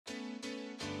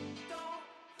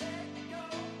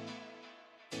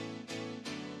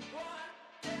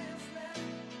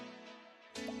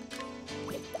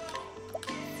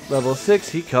Level 6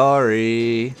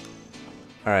 Hikari.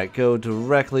 Alright, go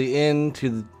directly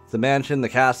into the mansion, the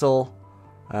castle,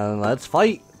 and let's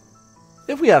fight.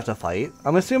 If we have to fight.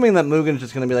 I'm assuming that Mugen's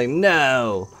just gonna be like,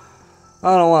 no!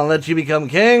 I don't want to let you become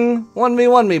king.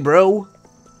 1v1 me, bro.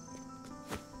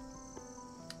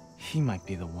 He might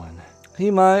be the one.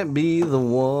 He might be the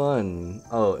one.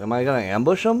 Oh, am I gonna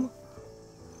ambush him?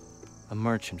 A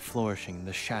merchant flourishing in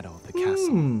the shadow of the castle.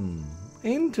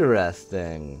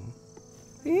 Interesting.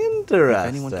 Interesting.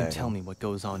 If anyone can tell me what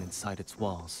goes on inside its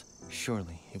walls,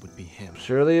 surely it would be him.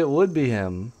 Surely it would be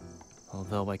him.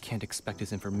 Although I can't expect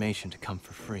his information to come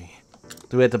for free.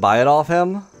 Do we have to buy it off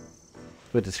him? Do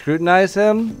we have to scrutinize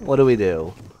him? What do we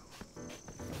do?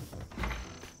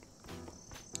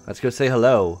 Let's go say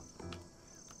hello.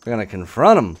 We're gonna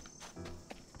confront him.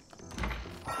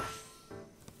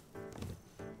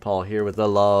 Paul here with the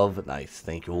love. Nice,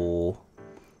 thank you.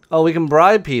 Oh, we can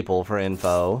bribe people for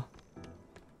info.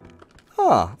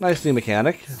 Huh, nice new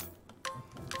mechanic.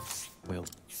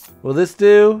 Will this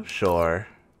do? Sure.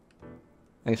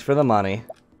 Thanks for the money.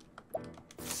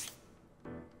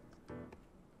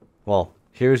 Well,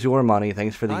 here's your money.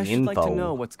 Thanks for the info. I should like to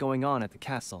know what's going on at the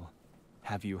castle.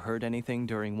 Have you heard anything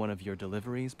during one of your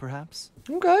deliveries, perhaps?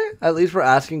 Okay. At least we're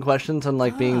asking questions and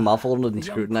like being muffled and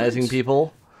scrutinizing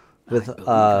people with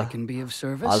I can be of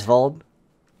service. Oswald.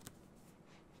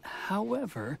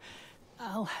 However,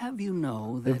 I'll have you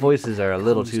know that their voices are a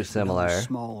little too no similar.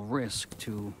 small risk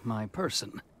to my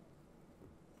person.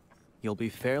 You'll be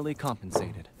fairly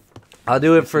compensated. I'll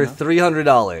do it for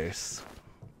 $300.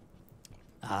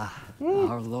 Our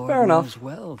Lord fair enough. knows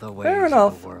well the ways Fair of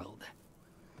enough. the world.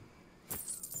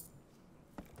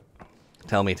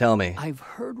 Tell me. I've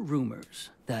heard rumors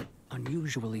that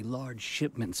unusually large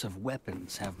shipments of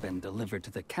weapons have been delivered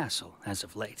to the castle as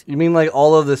of late. You mean like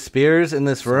all of the spears in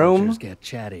this room? Soldiers get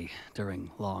chatty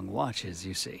during long watches,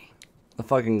 you see. The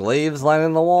fucking glaives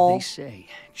lining the wall? They say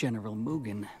General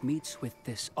Mugen meets with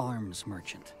this arms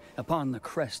merchant upon the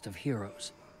crest of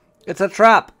heroes. It's a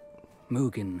trap.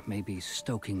 Mugen may be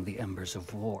stoking the embers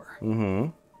of war.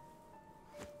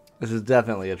 This is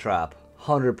definitely a trap.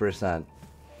 100%.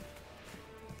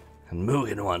 And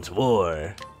Mugen wants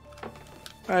war.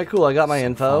 Alright, cool. I got my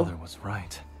info. Father was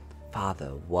right.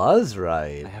 Father was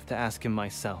right. I have to ask him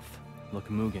myself. Look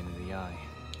Mugen in the eye.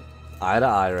 Eye to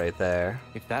eye right there.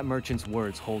 If that merchant's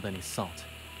words hold any salt,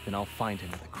 then I'll find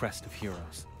him at the crest of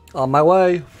heroes. On my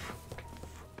way.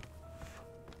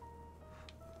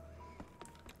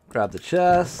 Grab the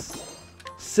chest.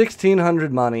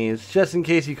 1,600 monies, just in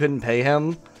case you couldn't pay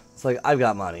him. It's like, I've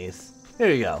got monies. Here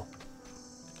you go.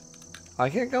 I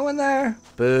can't go in there.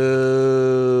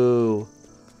 Boo.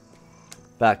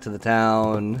 Back to the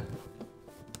town.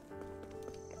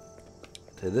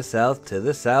 To the south, to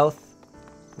the south.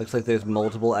 Looks like there's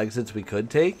multiple exits we could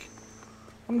take.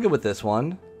 I'm good with this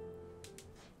one.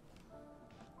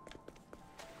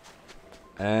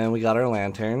 And we got our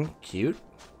lantern. Cute.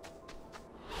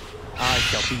 I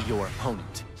shall be your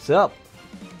opponent. Sup?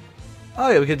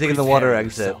 Oh yeah, we could take in the water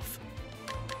exit.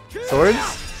 Swords?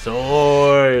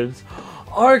 Swords!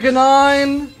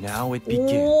 Arcanine! Now it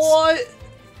begins. What?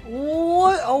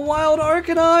 What? A wild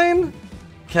Arcanine?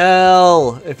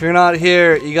 Kel, if you're not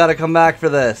here, you gotta come back for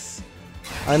this.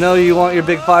 I know you want your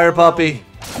big fire puppy.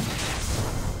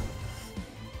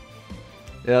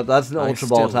 Yep, that's an Ultra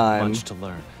Ball time. Much to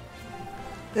learn.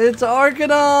 It's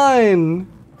Arcanine!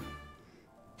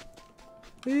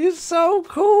 He's so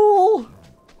cool!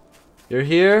 You're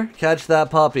here? Catch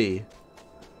that puppy.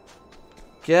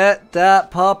 Get that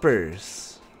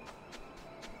puppers.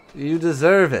 You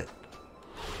deserve it.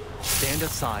 Stand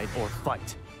aside or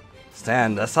fight.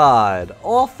 Stand aside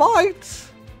or fight!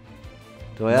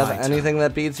 Do I have My anything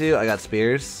that beats you? I got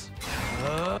spears.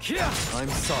 I'm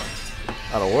sorry.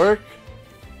 That'll work.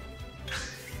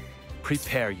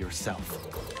 Prepare yourself.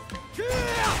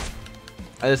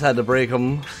 I just had to break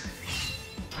them.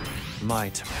 My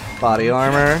turn. Body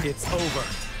armor. It's over.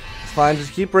 It's fine,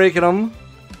 just keep breaking them.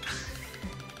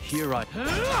 Here I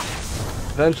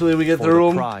Eventually we get for through the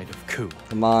them. pride of Ku.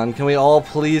 Come on, can we all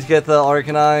please get the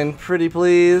Arcanine? Pretty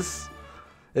please.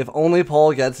 If only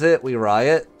Paul gets it, we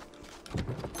riot.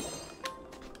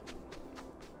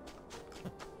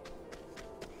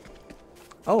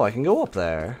 Oh, I can go up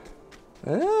there.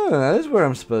 Oh, that is where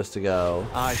I'm supposed to go.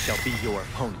 I shall be your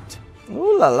opponent.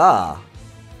 Ooh la la.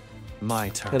 My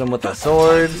turn. Hit him with the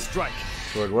sword. Strike.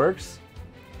 Sword works.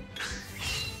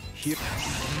 Here.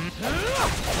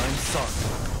 I'm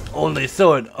sorry. Only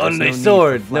sword, There's only no need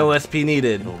sword. for No flash. SP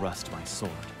needed. It'll rust my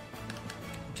sword.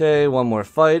 Okay, one more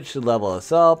fight should level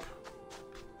us up.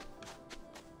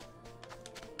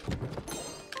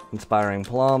 Inspiring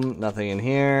Plum, nothing in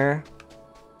here.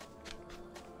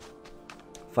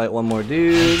 Fight one more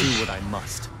dude. Do what I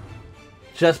must.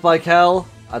 Just by Kel?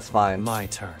 That's fine. My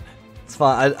turn. It's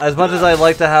fine. As much as I'd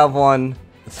like to have one,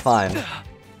 it's fine.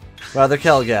 Rather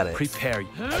Kel get it. Prepare you.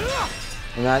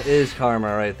 And that is karma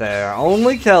right there.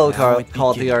 Only Kel caught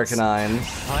the begins. Arcanine.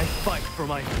 I fight for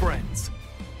my friends.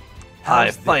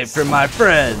 I fight for my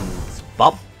friends.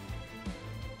 Bop.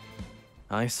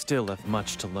 I still have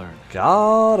much to learn.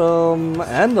 Got him.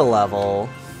 And a level.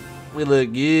 We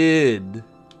look good.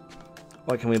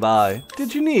 What can we buy?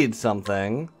 Did you need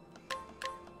something?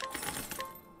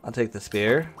 I'll take the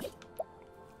spear.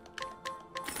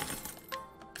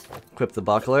 Equip the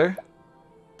buckler.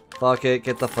 Fuck it,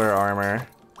 get the fur armor.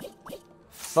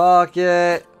 Fuck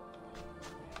it.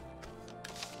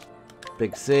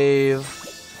 Big save.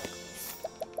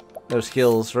 No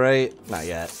skills, right? Not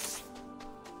yet.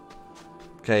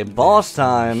 Okay, boss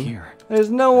time. Here. There's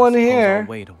no one here. I'll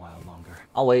wait a while longer.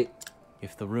 I'll wait.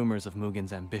 If the rumors of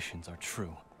Mugen's ambitions are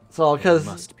true, It's all it because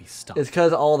must be stopped. it's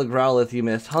because all the Growlithe you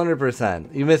missed.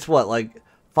 100%. You missed what, like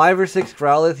 5 or 6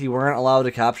 Growlithe you weren't allowed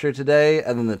to capture today,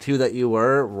 and then the 2 that you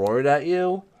were roared at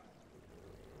you.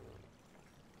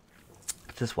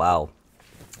 Just wow.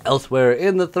 Elsewhere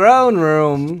in the throne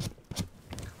room.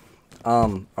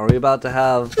 Are we about to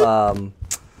have little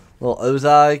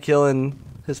Ozai killing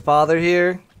his father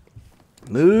here?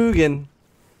 Mugen.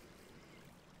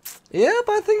 Yep,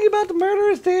 I think he's about to murder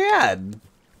his dad.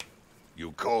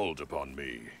 You called upon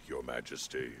me, Your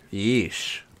Majesty.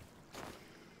 Yeesh.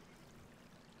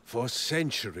 For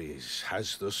centuries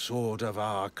has the sword of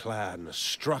our clan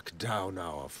struck down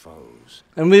our foes.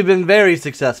 And we've been very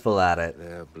successful at it.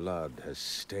 Their blood has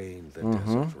stained the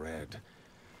desert red.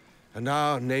 And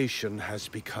our nation has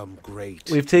become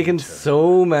great. We've taken in turn.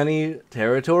 so many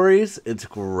territories. It's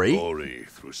great. Glory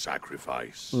through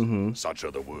sacrifice. Such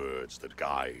are the words that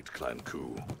guide Clan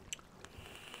Ku.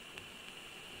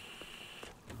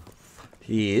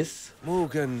 Yes.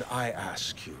 Mugen, I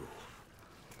ask you,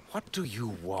 what do you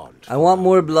want? I want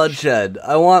more bloodshed.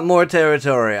 I want more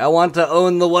territory. I want to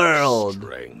own the world.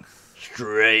 Strength.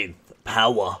 Strength.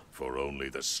 Power. For only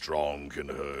the strong can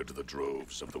herd the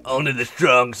droves of the weak. Only the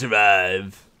strong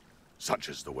survive. Such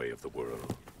is the way of the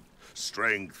world.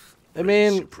 Strength. I reigns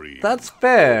mean, supreme, that's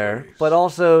fair, always. but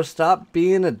also stop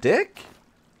being a dick.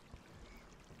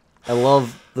 I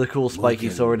love the cool spiky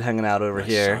Mugen, sword hanging out over my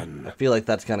here. son. I feel like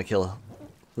that's gonna kill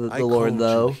the I Lord, called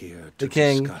though. you here The to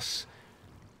king. discuss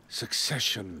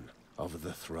succession of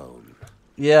the throne.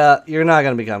 Yeah, you're not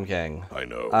gonna become king. I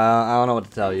know. I don't know what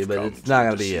to tell you, You've but come it's to not a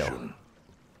gonna be you. decision.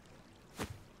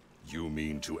 You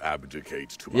mean to abdicate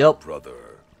to Yep. my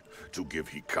brother, to give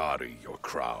Hikari your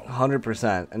crown.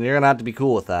 100%, and you're gonna have to be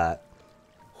cool with that.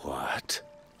 What?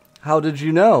 How did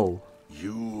you know?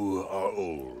 You are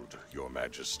old, Your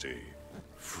Majesty,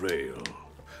 frail,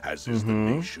 as is the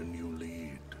nation you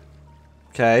lead.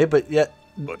 Okay, but yet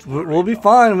But we'll be worry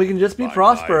fine. We can just be not. By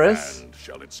prosperous. my hand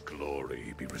shall its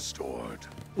glory be restored.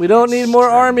 We don't need more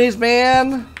Strength. armies,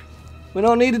 man. We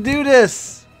don't need to do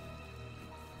this.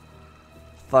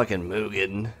 Fucking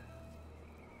Mugen.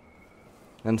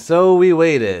 And so we It's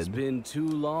waited. been too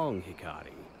long,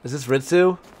 Hikari. Is this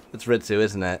Ritsu? It's Ritsu,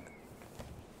 isn't it?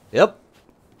 Yep.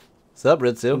 What's up, In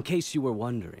Ritsu? case you were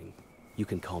wondering, you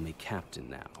can call me Captain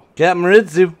now. Captain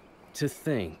Ritsu. To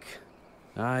think,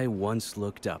 I once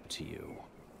looked up to you.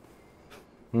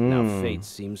 Now fate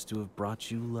seems to have brought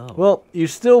you low. Well, you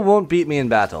still won't beat me in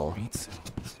battle. Ritsu.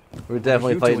 We're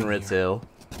definitely you fighting doing Ritsu.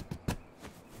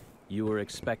 You were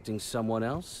expecting someone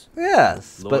else?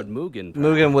 Yes, Lord but Mugen,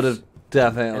 Mugen perhaps. would have And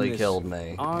definitely this killed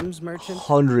me. Arms merchant?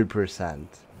 100%.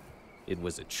 It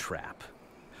was a trap.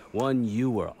 One you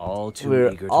were all too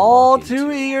We're eager to all walk too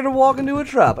into. eager to walk into a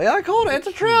trap. Yeah, I called it. It's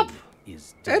a trap.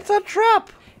 Is dead. It's a trap.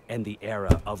 And the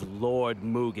era of Lord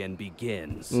Mugen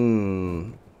begins.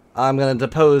 I'm gonna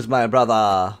depose my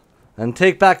brother and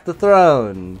take back the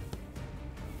throne,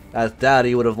 as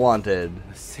Daddy would have wanted.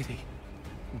 The city.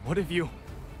 What have you...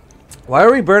 Why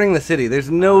are we burning the city? There's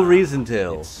no reason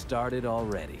to. It started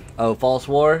already. Oh, false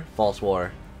war? False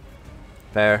war.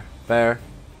 Fair, fair.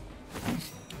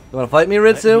 You wanna fight me,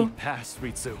 Let me Ritsu? pass,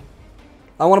 Ritsu.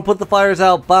 I wanna put the fires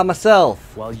out by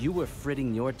myself. While you were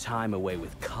fritting your time away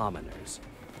with commoners,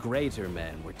 greater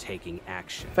men were taking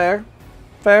action. Fair,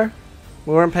 fair.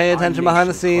 We weren't paying Our attention behind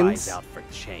the nation scenes. cries out for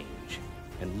change,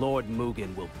 and Lord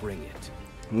Mugen will bring it.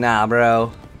 Nah,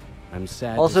 bro. I'm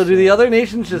sad. Also, to do the say other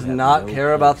nations you just have not no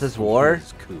care about place this in war?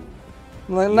 his coup.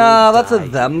 Like, You'll nah, that's a die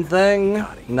them here, thing,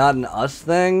 Hikari. not an us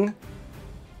thing.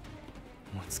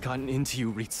 What's gotten into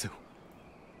you, Ritsu?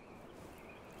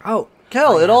 Oh,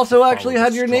 Kel, I it have also to actually follow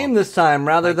had the your name this strongest. time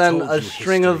rather I than told a you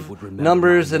string history of would remember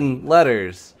numbers my and name.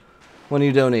 letters when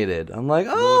you donated. I'm like,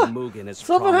 Lord oh, Mugen has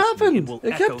something promised me happened. will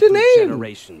It echo kept your through name.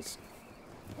 generations.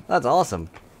 That's awesome.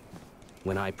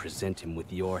 When I present him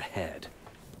with your head,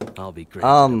 I'll be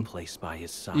granted a place by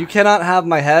his side. You cannot have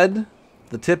my head.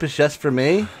 The tip is just for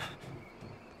me.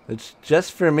 It's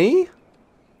just for me?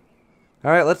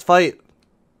 Alright, let's fight.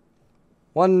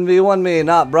 1v1 me,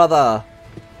 not brother.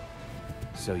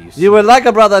 So you see, You were like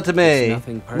a brother to me.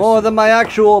 nothing More than my personal.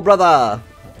 actual brother.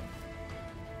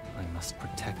 I must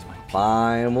protect my people.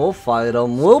 Fine, we'll fight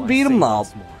him. We'll So I beat say him up.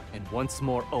 once more, and once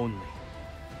more only.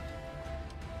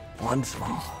 Once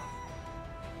more.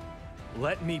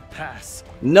 Let me pass.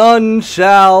 None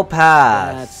shall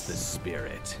pass. That's the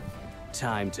spirit.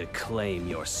 Time to claim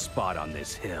your spot on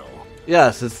this hill.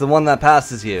 Yes, it's the one that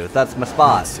passes you. That's my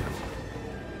spot.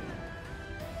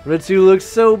 Ritsu looks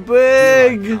so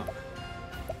big.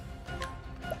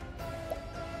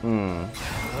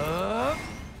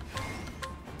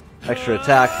 Extra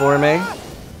attack for me.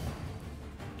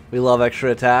 We love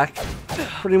extra attack.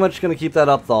 Pretty much gonna keep that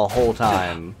up the whole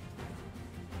time.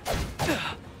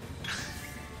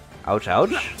 Ouch,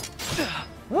 ouch.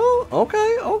 Oh,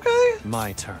 okay, okay.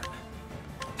 My turn.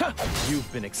 You've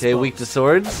been exposed. Okay, weak to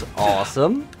swords.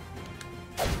 Awesome.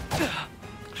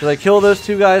 Should I kill those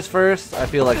two guys first? I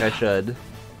feel like I should.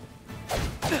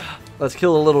 Let's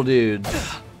kill the little dudes.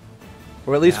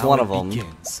 Or at least Now one it of them.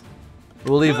 begins.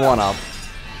 We'll leave one up.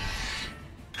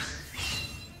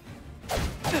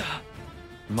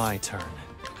 My turn.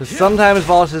 Because sometimes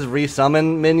bosses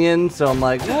resummon minions, so I'm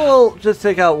like, we'll just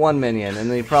take out one minion, and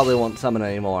then you probably won't summon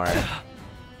anymore.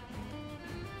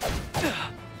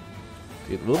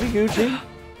 Dude, we'll be Gucci.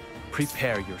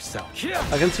 Prepare yourself.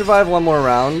 I can survive one more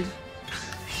round.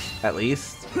 At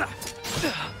least.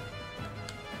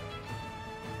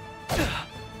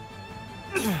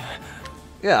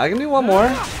 Yeah, I can do one more.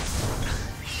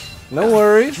 No Can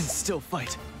worries. still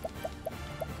fight.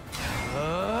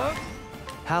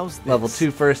 How's this? Level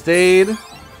 2 first aid.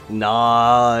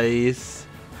 Nice.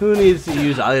 Who needs to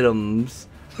use items?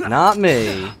 Not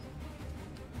me.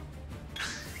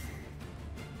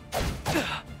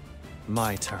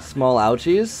 My turn. Small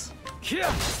ouchies.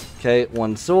 Okay,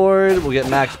 one sword. We'll get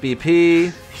max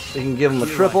BP. We can give him a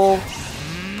triple.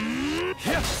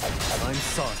 I'm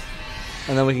sorry.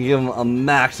 And then we can give him a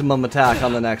maximum attack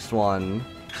on the next one.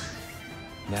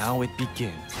 Now it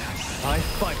begins. I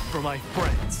fight for my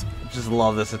friends. Just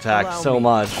love this attack Allow so me.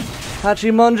 much.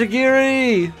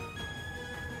 Hachimanjigiri!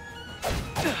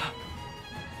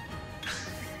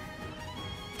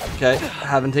 Okay,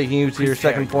 haven't taken you to your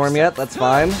Prepare second form yet, that's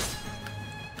fine.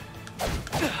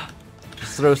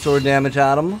 Just throw sword damage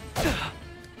at him.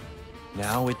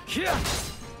 Now it.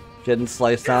 Getting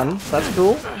sliced on, that's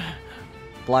cool.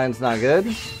 Blind's not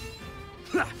good.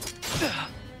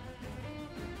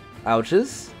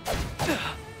 Ouches.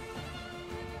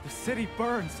 The city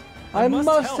burns. I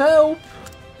must help!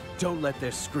 Don't let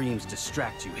their screams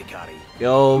distract you, Hikari.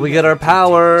 Yo, we You get our have to take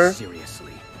power. this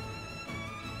seriously.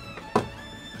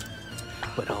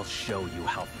 But I'll show you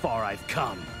how far I've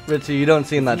come. Ritsu, you don't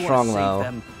seem that If you strong wanna save though.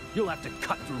 them, you'll have to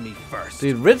cut through me first.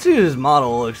 Dude, Ritsu's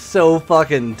model looks so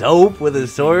fucking dope with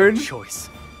his sword. Choice.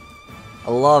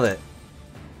 I love it.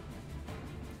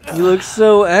 He looks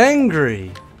so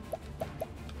angry.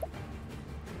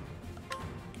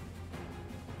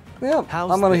 Yep, How's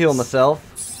I'm gonna heal this? myself.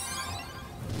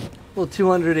 Little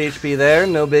 200 HP there,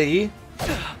 no biggie.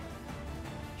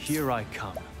 Here I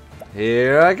come.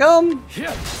 Here I come.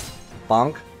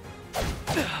 Bonk.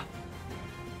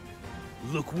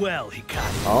 Look well,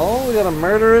 Hikari. Oh, we got a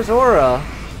murderous aura.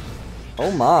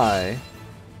 Oh my.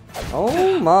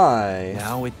 Oh my.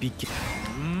 Now it begins.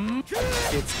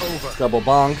 It's over. Double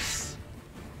bonks.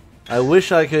 I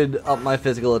wish I could up my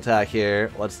physical attack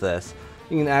here. What's this?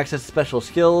 You can access special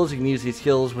skills. You can use these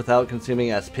skills without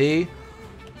consuming SP.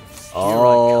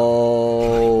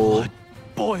 Oh. Blood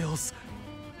boils.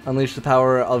 Unleash the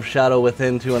power of Shadow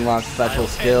within to unlock special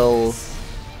skills.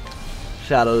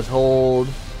 Shadow's Hold.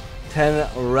 10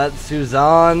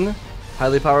 Retsuzan.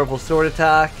 Highly powerful sword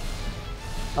attack.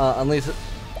 Unleash.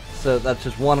 So that's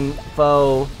just one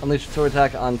foe. Unleash the sword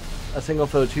attack on a single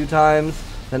foe 2 times.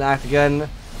 Then act again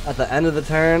at the end of the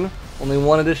turn. Only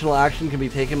one additional action can be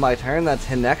taken by turn. That's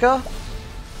Hineka.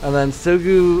 And then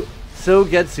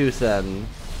Sogetsu-sen.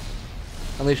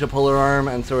 Unleash a polar arm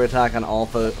and sword attack on all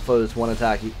foes one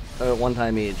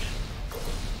time each.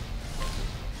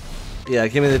 Yeah,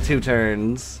 give me the 2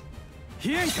 turns.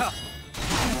 Hienka.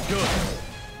 Good.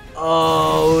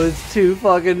 Oh, it's too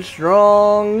fucking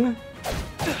strong.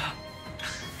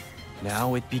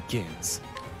 Now it begins.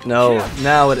 No,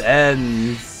 now it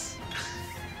ends.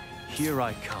 Here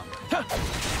I come.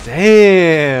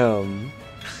 Damn.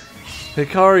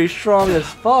 Hikari's strong as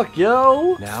fuck,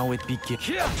 yo. Now it begins.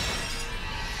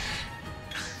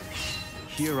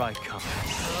 Here I come.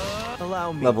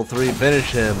 Allow me. Level 3,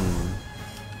 finish him.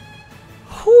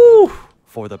 Whew.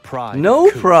 For the pride. No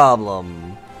of Coup.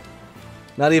 problem.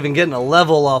 Not even getting a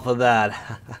level off of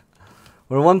that.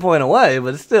 We're 1 point away,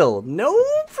 but still, no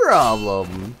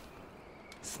problem.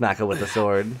 Smack it with the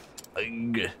sword.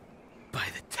 Ugh. By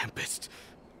the Tempest,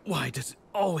 why does it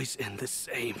always end the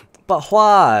same? But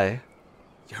why?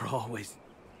 You're always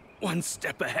one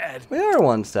step ahead. We are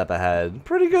 1 step ahead.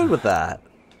 Pretty good with that.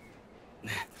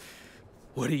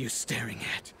 What are you staring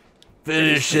at?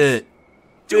 Finish it.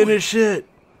 Finish it.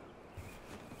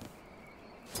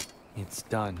 It's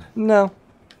done. No.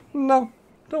 No.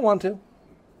 Don't want to.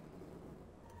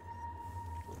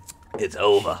 It's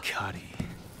over. Hikari.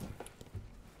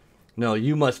 No,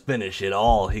 you must finish it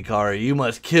all, Hikari. You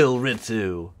must kill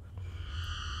Ritsu.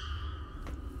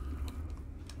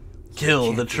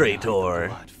 Kill the Can't deny the traitor.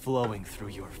 blood flowing through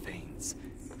your veins.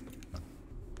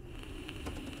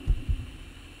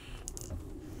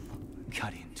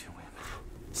 Cut into him.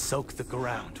 Soak the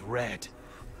ground red.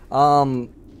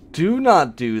 Do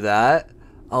not do that.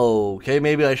 Okay,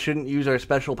 maybe I shouldn't use our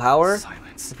special power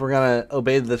Silence. if we're gonna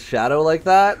obey the shadow like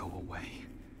that. Go away.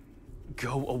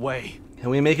 Go away. Can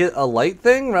we make it a light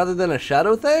thing rather than a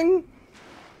shadow thing?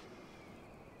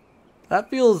 That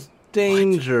feels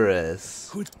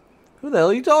dangerous. Who the hell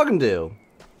are you talking to?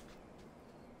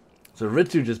 So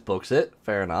Ritsu just books it.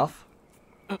 Fair enough.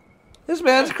 This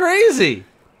man's crazy.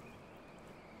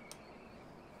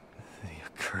 The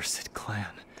accursed clan.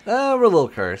 We're a little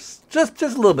cursed. Just a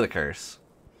little bit of curse.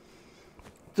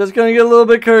 Just gonna get a little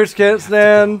bit cursed, can't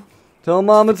stand. Tell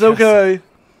mom it's okay.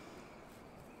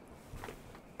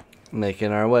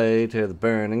 Making our way to the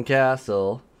burning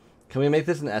castle. Can we make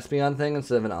this an Espeon thing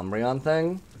instead of an Umbreon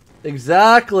thing?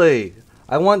 Exactly!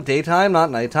 I want daytime,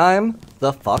 not nighttime.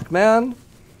 The fuck, man?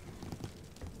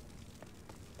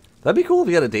 That'd be cool if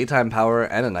you had a daytime power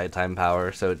and a nighttime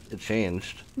power, so it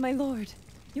changed. My lord,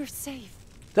 you're safe.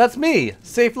 That's me!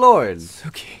 Safe Lord!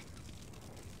 Suki.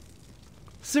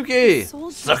 Suki!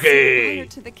 Soldiers set fire Suki!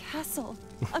 to the castle.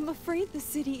 I'm afraid the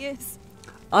city is.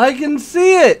 I can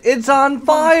see it! It's on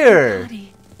fire! Hikari,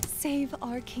 save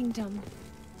our kingdom.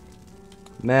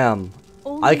 Ma'am,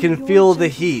 Only I can your feel the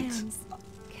gentle heat. hands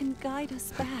can guide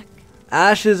us back.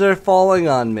 Ashes are falling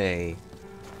on me.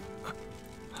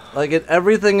 Like,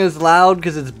 everything is loud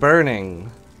because it's burning.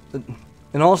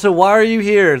 And also, why are you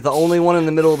here? The only one in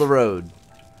the middle of the road.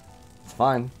 It's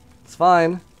fine. It's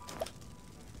fine.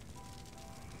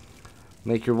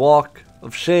 Make your walk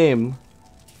of shame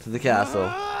to the castle.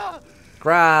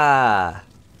 Grah!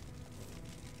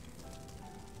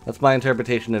 That's my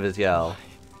interpretation of his yell.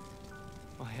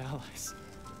 My allies.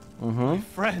 Mm-hmm. My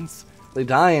friends. They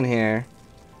dying here.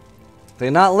 They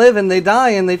not living, they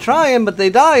dying. They trying, but they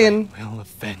dying. We'll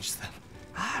avenge them.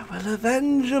 I will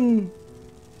avenge them.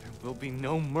 There will be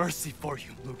no mercy for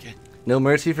you, Mugen. No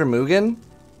mercy for Mugen?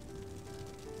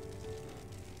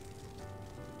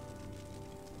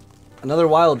 Another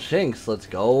wild Shinx. Let's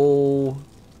go.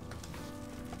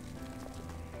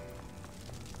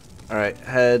 Alright,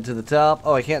 head to the top.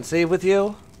 Oh, I can't save with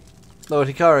you? Lord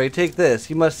Hikari, take this.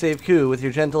 You must save Ku with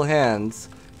your gentle hands.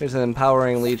 Here's an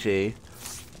empowering Lychee.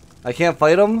 I can't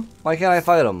fight him? Why can't I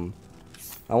fight him?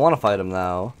 I want to fight him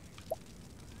now.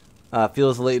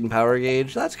 Feels the latent power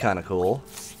gauge. That's kind of cool.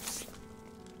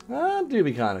 That do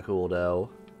be kind of cool, though.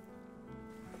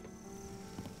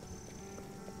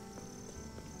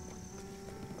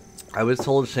 I was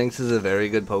told Shinx is a very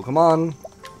good Pokemon.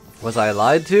 Was I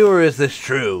lied to, or is this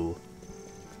true?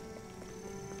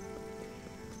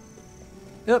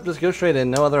 Yep, just go straight in,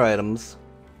 no other items.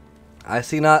 I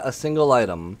see not a single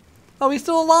item. Oh, he's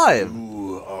still alive!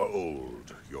 You are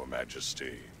old, Your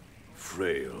Majesty.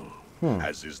 Frail,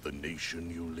 as is the nation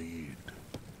you lead.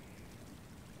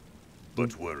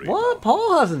 But worry What? not.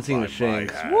 Paul hasn't seen By a my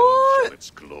Shinx. hand What? shall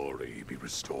its glory be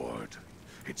restored,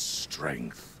 its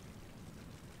strength.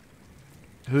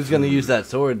 Who's gonna use that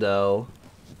sword, though?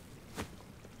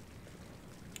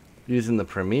 Using the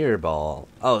Premier Ball.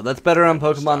 Oh, that's better on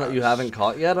Pokemon that you haven't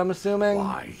caught yet, I'm assuming?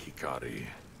 Why, Hikari?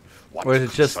 What Or is it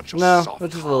could just... such a No, soft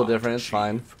it's just a little heart different, it's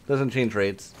fine. achieve? Doesn't change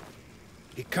rates.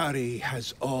 Hikari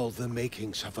has all the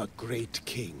makings of a great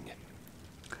king.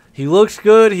 He looks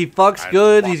good, he fucks And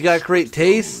good, what he's got great would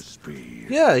taste. those be?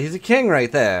 Yeah, he's a king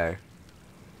right there.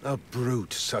 A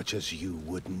brute such as you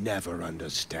would never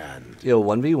understand. Yo,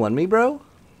 1v1 me, bro?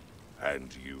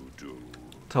 And you do.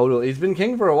 Totally. He's been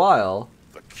king for a while.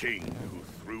 The king who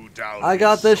threw down I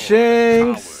got the sword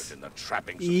and shanks. cowered in the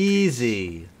trappings of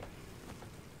Easy.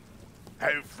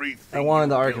 everything I wanted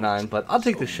the you built Arcanine, but I'll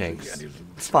take the is only shanks. an illusion.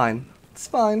 It's fine. It's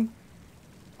fine.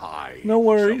 I No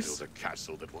worries. shall build a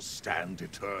castle that will stand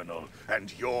eternal,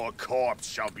 and your corpse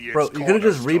shall be its Bro, you could have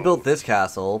just cornerstone. rebuilt this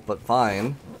castle, but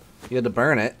fine. You had to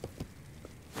burn it.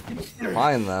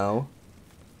 Fine, though.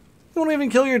 You won't even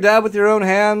kill your dad with your own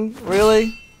hand?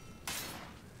 Really?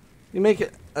 You make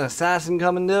it an assassin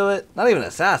come and do it? Not even an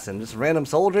assassin, just a random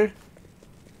soldier?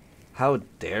 How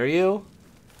dare you?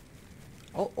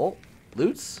 Oh,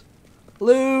 loots?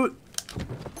 Loot!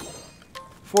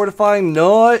 Fortifying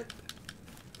knot!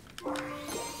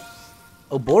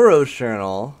 Oboro's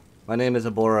journal. My name is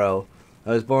Oboro. I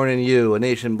was born in you, a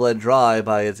nation bled dry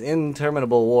by its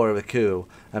interminable war with Ku.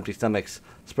 Empty stomachs,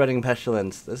 spreading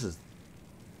pestilence. This is...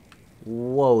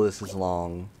 Whoa, this is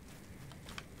long.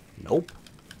 Nope.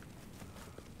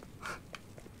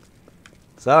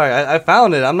 Sorry, I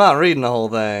found it. I'm not reading the whole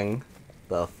thing.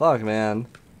 The fuck, man.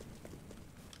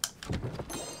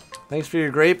 Thanks for your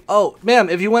grape. Oh, ma'am,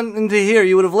 if you went into here,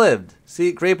 you would have lived.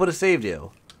 See, grape would have saved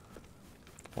you.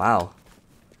 Wow.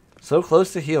 So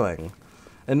close to healing.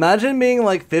 Imagine being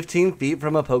like 15 feet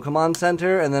from a Pokemon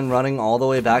Center and then running all the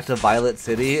way back to Violet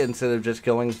City instead of just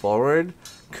going forward.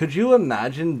 Could you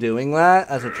imagine doing that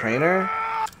as a trainer?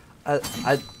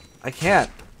 I can't.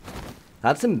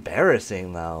 That's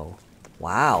embarrassing, though.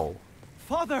 Wow.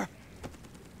 Father!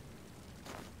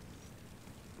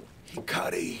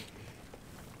 Hikari,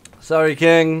 Sorry,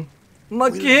 King. My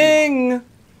Will king!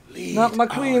 lead Not my our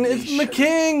queen, it's my nation.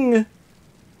 king!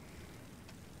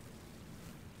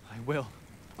 I will.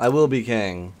 I will be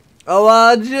king. Oh,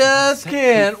 I just Set me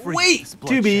can't free wait from this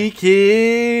to be bloodshed.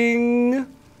 king!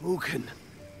 Mugen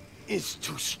is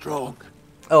too strong.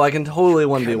 Oh, I can totally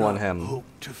 1v1 Cannot him. hope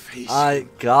to face I him.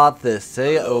 got this.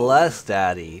 Say it less,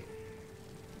 daddy.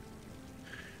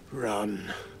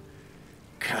 Run.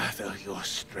 Gather your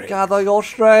strength. Gather your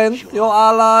strength, your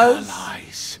allies.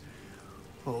 Allies.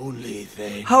 Only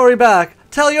they. Hurry back.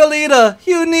 Tell your leader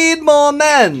you need more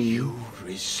men. You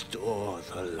restore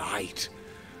the light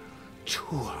to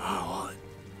our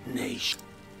nation.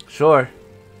 Sure.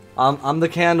 I'm the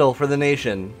candle for the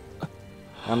nation.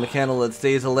 I'm the candle that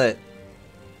stays lit.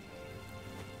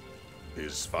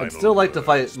 His I'd final still like to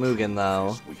fight words Mugen, though.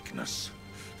 his weakness,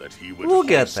 that he would We'll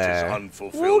get hoist his there.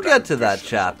 unfulfilled We'll get to that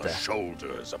ambitions on the chapter.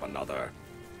 shoulders of another.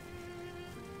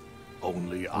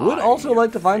 Only Would I also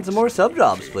like to find some more fix sub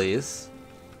jobs, king, please.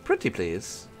 Pretty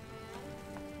please.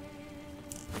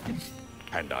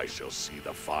 And I shall see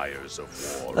the fires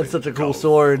of war. That's such a cool engulf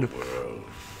sword. the world.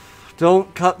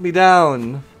 Don't cut me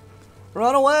down.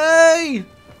 Run away!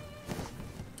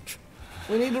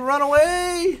 We need to run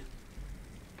away!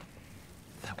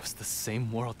 That was the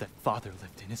same world that Father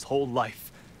lived in his whole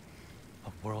life.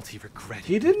 A world he regretted.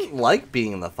 He didn't like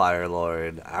being the Fire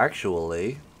Lord,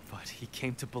 actually. But he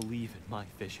came to believe in my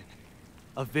vision.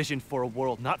 A vision for a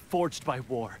world not forged by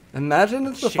war. Imagine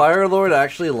if the Shit. Fire Lord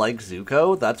actually liked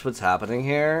Zuko. That's what's happening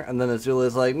here. And then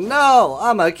Azula's like, no,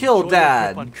 I'ma kill Enjoy your grip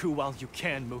Dad. on Ku while you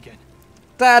can, Mugen.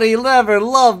 Daddy never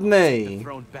loved The me.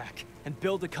 throne back and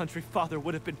build a country Father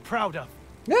would have been proud of.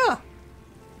 Yeah.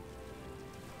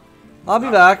 I'll be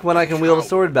back when I can wield a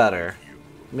sword better.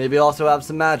 Maybe also have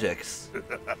some magics.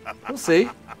 We'll see.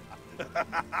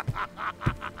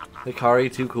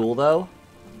 Hikari too cool though?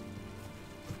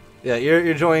 Yeah,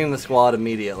 you're joining the squad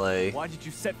immediately. Why did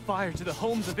you set fire to the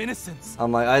homes of innocents?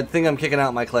 I'm like, I think I'm kicking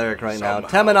out my cleric right now. Somehow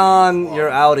Temenon, you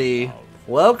you're are outie. proud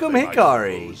Welcome, that I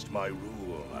Hikari. imposed my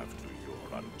rule after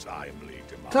your untimely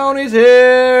demise. Tony's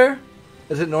here!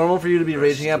 Is it normal for you to be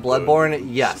raging at Press the Bloodborne? burdens of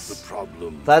Yes. the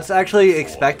problem That's actually before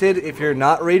expected. the If you're world.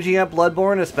 not raging at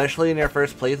Bloodborne, especially in your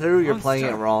first playthrough, you're playing it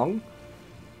Monster. wrong.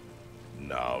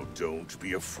 Now don't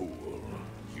be a fool.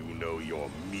 You know your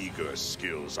meager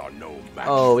skills are no match.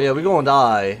 Oh, yeah, we're gonna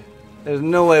die. There's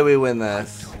no way we win I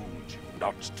this. told you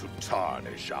not to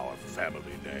tarnish our family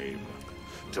name.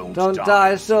 Don't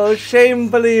Die so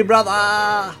shamefully,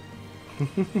 brother!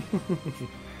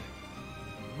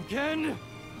 Mugen!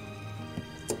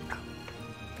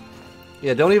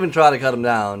 Yeah, don't even try to cut him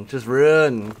down. Just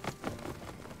run.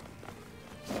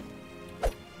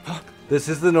 This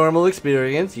is the normal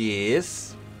experience,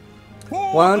 yes.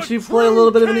 Why don't you play a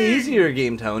little bit of an easier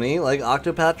game, Tony? Like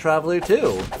Octopath Traveler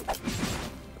 2.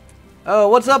 Oh,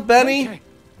 what's up, Benny?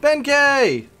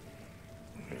 Benkei!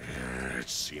 It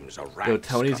seems a rat Yo,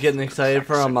 Tony's scuffed getting the excited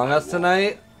for cracks in Among my Us wall.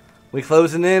 tonight. We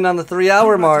closing in on the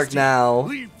 3-hour mark now.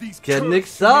 Leave these Getting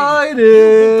curves to me. You hold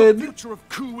excited! the future of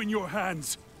Ku in your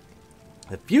hands.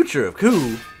 The future of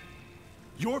Ku.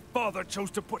 Your father chose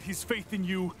to put his faith in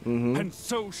you, Mm-hmm. and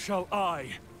so shall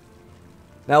I.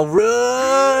 Now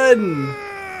run!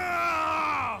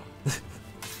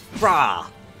 Brah!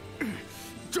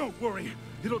 Don't worry.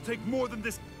 It'll take more than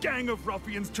this gang of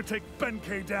ruffians to take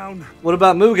Benkei down. What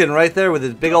about Mugen right there with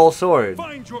his big old sword?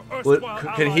 Find your What,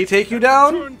 erstwhile can he allies take you and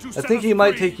down? return to I set think us he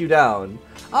might free. take you down.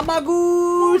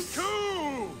 Amagoose! Two!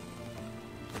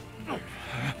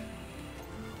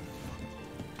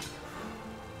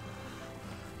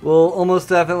 We'll almost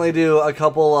definitely do a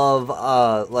couple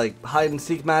of like hide and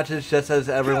seek matches just as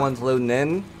everyone's loading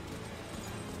in.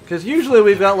 Because usually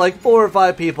we've got like 4 or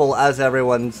 5 people as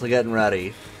everyone's getting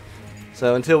ready.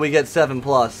 So until we get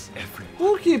 7+,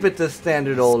 we'll keep it to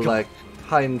standard old like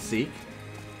hide and seek.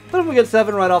 But if we get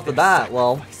 7 right off the bat,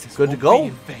 well, good to go.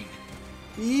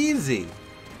 Easy.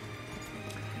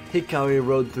 Hikari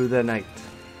rode through the night.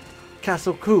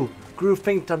 Castle Ku grew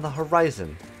faint on the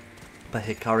horizon. But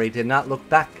Hikari did not look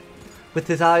back. With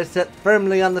his eyes set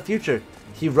firmly on the future,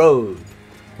 he rode.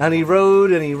 And he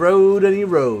rode, and he rode, and he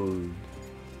rode.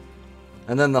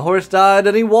 And then the horse died,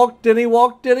 and he walked, and he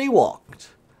walked, and he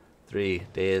walked. 3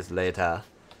 days later,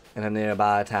 in a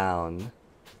nearby town.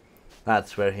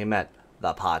 That's where he met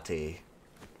the party.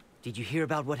 Did you hear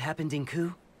about what happened in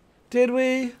Ku? Did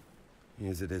we?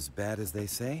 Is it as bad as they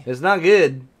say? It's not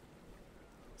good.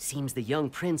 Seems the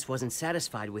young prince wasn't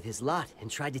satisfied with his lot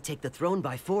and tried to take the throne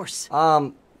by force.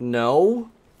 No.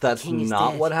 That's king is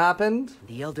not dead. what happened.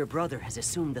 The elder brother has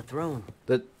assumed the throne.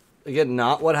 That, again,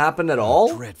 not what happened at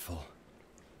all. Dreadful.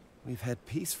 We've had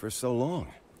peace for so long.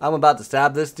 I'm about to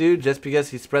stab this dude just because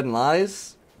he's spreading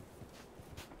lies.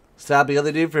 Stab the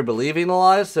other dude for believing the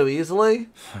lies so easily.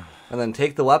 And then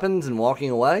take the weapons and walking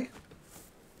away.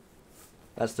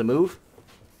 That's the move.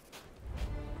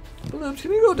 Balloobs,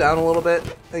 can you go down a little bit?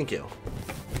 Thank you.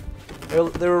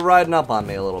 They were riding up on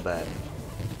me a little bit.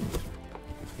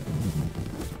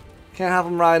 Can't have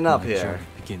them riding up My here. journey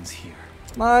begins here.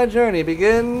 My journey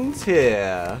begins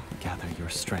here. Gather your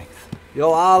strength.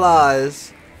 Your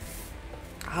allies.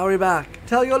 Hurry back.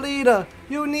 Tell your leader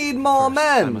you need more First,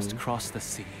 men. I must cross the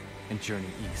sea and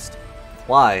journey east.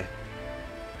 Why?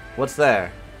 What's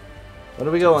there? What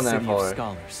are we going there City of for?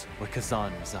 Scholars, where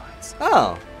Kazan resides.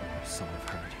 Oh. Or so I've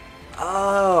heard.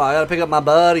 Oh, I gotta pick up my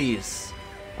buddies.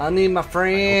 I need my I hope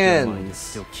your mind is friends.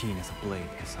 still keen as a blade,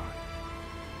 Kazan.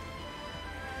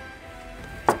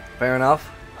 Fair enough.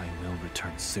 I will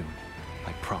return soon.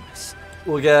 I promise.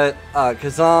 We'll get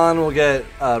Kazan, we'll get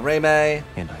Reimei.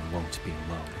 And I won't be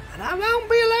alone. And I won't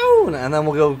be alone. And then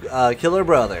we'll go kill her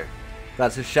brother.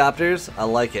 That's his chapters. I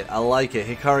like it. I like it.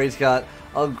 Hikari's got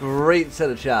a great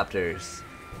set of chapters.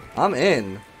 I'm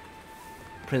in.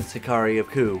 Prince Hikari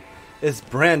of Ku is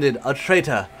branded a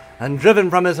traitor and driven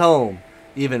from his home.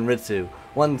 Even Ritsu,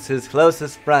 once his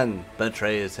closest friend,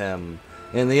 betrays him.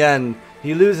 In the end,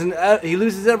 he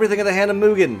loses everything at the hand of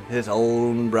Mugen, his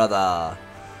own brother.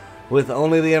 With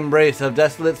only the embrace of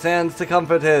desolate sands to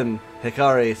comfort him,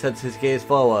 Hikari sets his gaze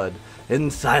forward.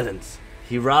 In silence,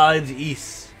 he rides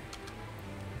east.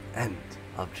 End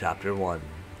of chapter 1.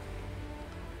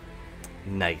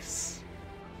 Nice.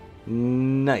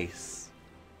 Nice.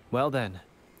 Well then,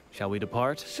 shall we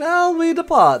depart? Shall we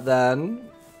depart then?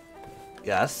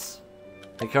 Yes.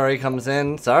 Hikari comes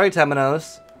in. Sorry,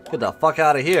 Temenos. Get the fuck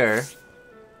out of here.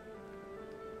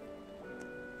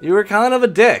 You were kind of a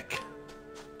dick.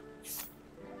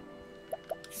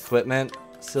 Equipment.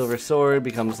 Silver sword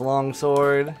becomes long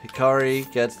sword.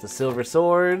 Hikari gets the silver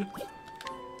sword.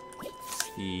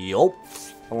 Yup.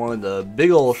 I wanted the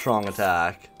big ol' strong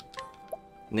attack.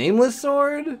 Nameless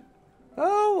sword?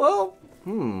 Oh,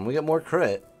 well. We get more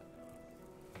crit.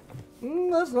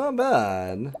 That's not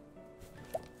bad.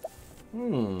 I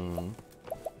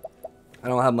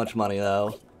don't have much money,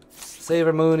 though.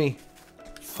 Saver Mooney.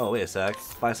 Oh, wait a sec.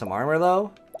 Buy some armor,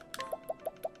 though?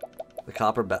 The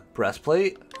copper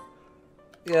breastplate?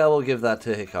 Yeah, we'll give that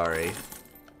to Hikari.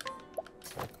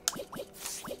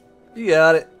 You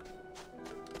got it.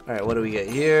 Alright, what do we get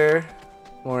here?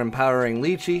 More empowering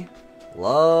Lychee.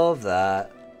 Love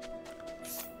that.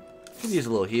 Could use a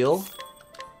little heal.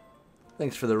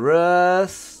 Thanks for the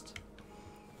rest.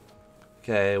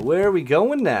 Okay, where are we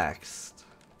going next?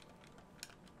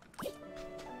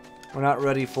 We're not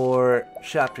ready for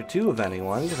Chapter 2 of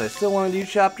anyone, because I still want to do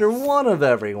Chapter 1 of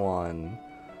everyone.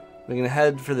 We can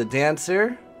head for the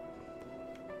Dancer.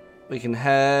 We can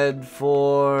head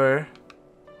for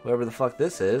whoever the fuck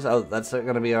this is. Oh, that's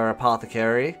going to be our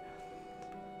Apothecary.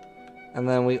 And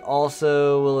then we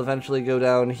also will eventually go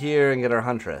down here and get our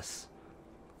Huntress.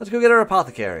 Let's go get our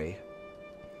Apothecary.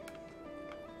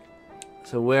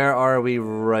 So where are we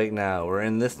right now? We're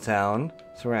in this town.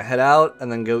 So we're going to head out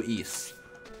and then go east.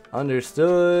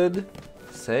 Understood.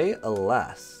 Say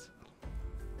less.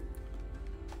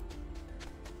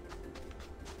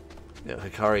 Yeah,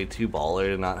 Hikari too baller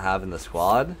to not have in the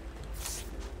squad.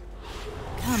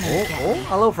 Come Oh,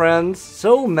 hello friends.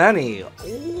 So many.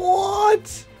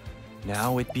 What?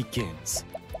 Now it begins.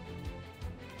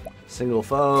 Single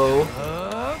foe.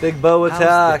 Big bow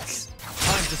attack.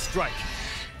 Time to strike.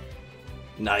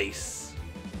 Nice.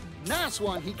 Nice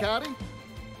one, Hikari.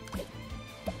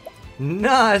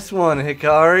 Nice one,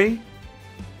 Hikari.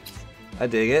 I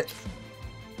dig it.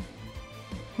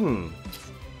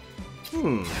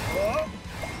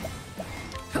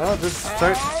 Well, just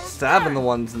start stabbing the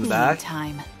ones in the back.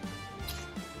 Time.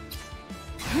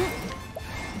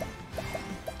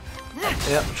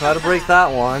 Yep, try to break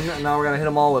that one, and now we're gonna hit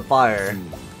them all with fire.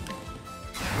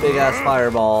 Big ass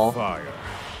fireball. Fire.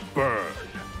 Burn.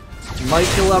 Might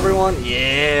kill everyone.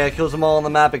 Yeah, kills them all on the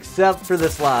map except for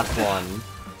this last one.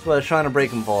 That's what I was trying to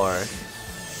break them for.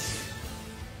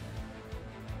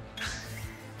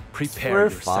 Prepare We're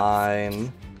yourself.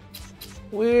 fine.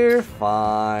 We're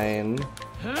fine.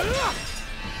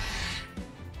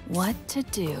 What to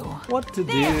do? What to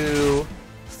do?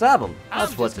 Stab them.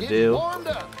 That's what to do. Warmed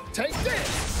up. Take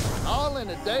this. All in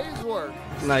a day's work.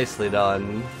 Nicely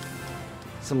done.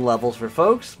 Some levels for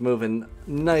folks. Moving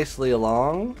nicely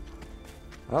along.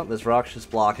 Oh, this rock's just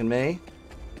blocking me.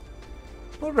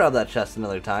 We'll grab that chest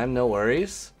another time. No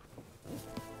worries.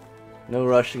 No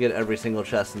rush to get every single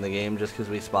chest in the game just because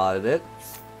we spotted it.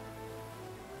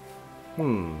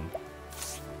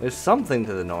 There's something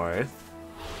to the north.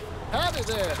 Howdy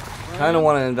there. Kind of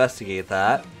want to investigate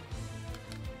that.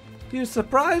 You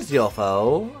surprised,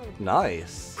 Yofo.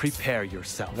 Nice. Prepare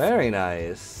yourself. Very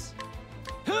nice.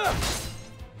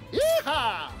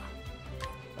 Yeehaw!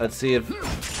 Let's see if...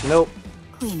 Nope.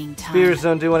 Cleaning time. Spears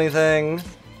don't do anything.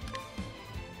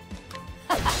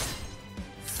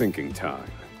 Thinking time.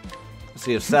 Let's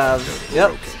see if stabs...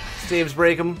 Yep. Staves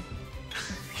break them.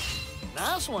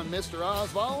 Nice one, Mr.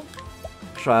 Oswald.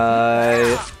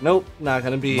 Try... Nope. Not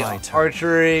gonna be My turn.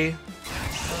 archery.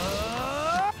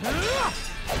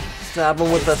 Stab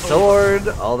him with the sword.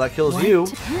 Oh, that kills you.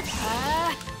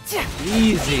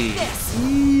 Easy.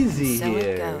 Easy So here.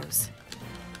 it goes.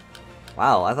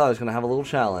 Wow, I thought I was gonna have a little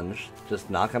challenge. Just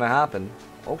not gonna happen.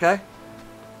 Okay.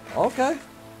 Okay.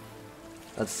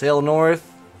 Let's sail north.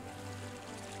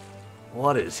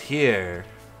 What is here?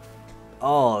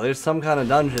 Oh, there's some kind of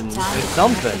dungeon. There's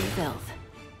something. Filth.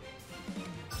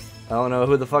 I don't know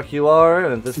who the fuck you are,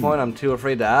 and at this point I'm too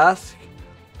afraid to ask.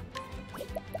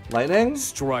 Lightning?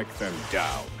 Strike them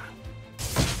down.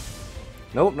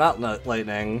 Nope, not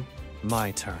lightning.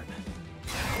 My turn.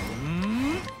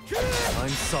 I'm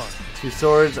sorry. Two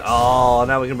swords. Oh,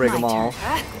 now we can break them all.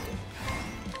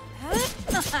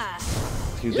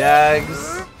 Two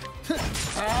dags.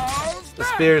 The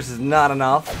spears is not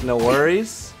enough. No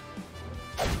worries.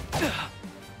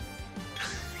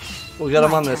 We'll get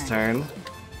them on this turn.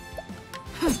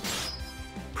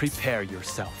 Prepare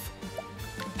yourself.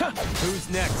 Who's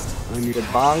next? I need Good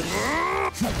bonk.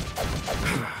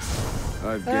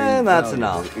 I've And that's valuable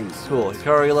enough. insight. Cool.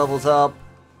 Hikari levels up.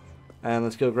 And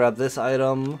let's go grab this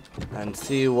item and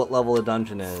see what level the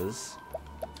dungeon is.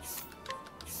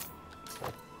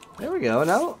 There we go.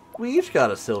 Now we each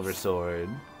got a silver sword.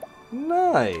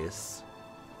 Nice.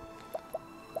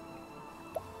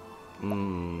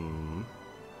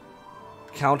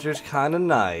 Counter's kind of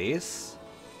nice.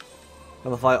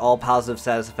 Nullify all positive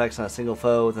status effects on a single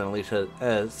foe, then unleash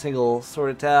a single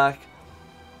sword attack.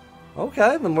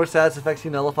 Okay, the more status effects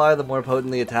you nullify, the more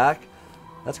potent the attack.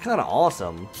 That's kind of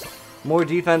awesome. More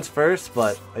defense first,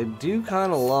 but I do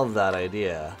kind of love that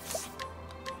idea.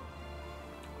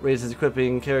 Raises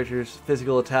equipping character's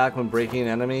physical attack when breaking an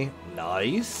enemy.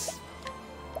 Nice.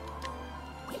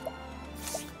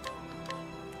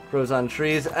 Grows on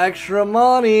trees. Extra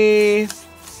money!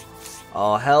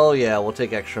 Oh, hell yeah, we'll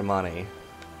take extra money.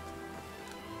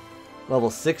 Level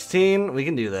 16, we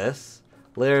can do this.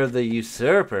 Lair of the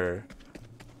Usurper.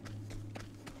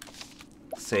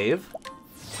 Save.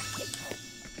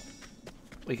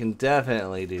 We can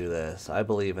definitely do this. I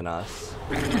believe in us.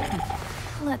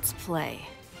 Let's play.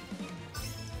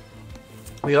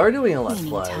 We are doing a Let's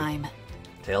Cleaning Play. time.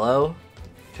 Talo?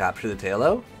 Capture the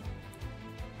Talo?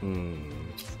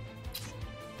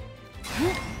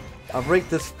 I'll break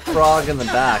this frog in the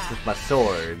back with my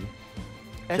sword.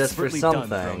 Just for Expertly done,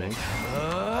 something.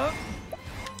 Cronin.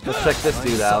 Let's check this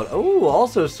dude out. Oh,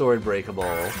 also sword breakable.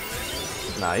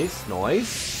 Nice,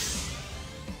 nice.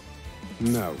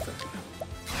 Now then.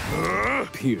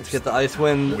 Let's get the ice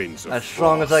wind Wings of as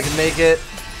strong as I can make it.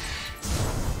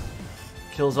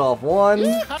 Kills off one.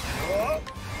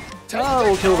 Oh,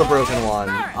 we'll kill the broken one.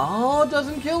 Oh, it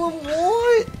doesn't kill him.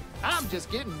 What? I'm just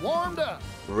getting warmed up.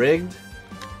 Rigged.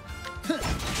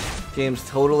 Game's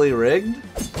totally rigged.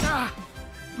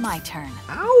 My turn.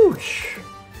 Ouch!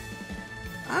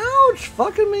 Ouch!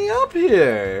 Fucking me up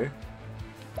here.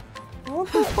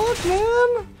 What the fuck,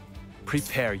 man?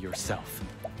 Prepare yourself.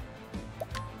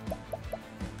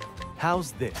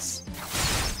 How's this?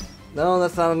 No,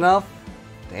 that's not enough.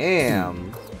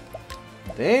 Damn.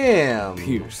 Damn.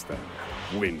 Pierce them.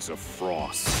 Winds of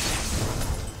frost.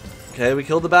 Okay, we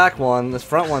killed the back one. This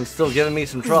front one's still giving me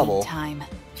some trouble. Time.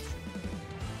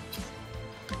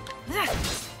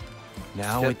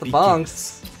 Now Get it the begins.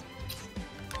 bunks.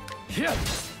 Yeah.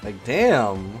 Like,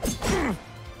 damn.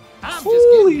 I'm just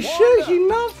Holy getting shit, he's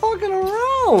not fucking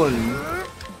around.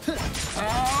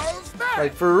 How's that?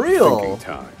 Like, for real. Thinking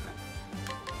time.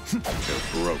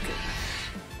 They're broken.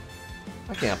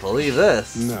 I can't believe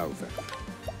this. Now then.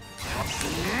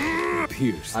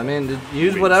 Pierce I them. mean,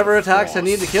 use whatever attacks I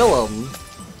need to kill him.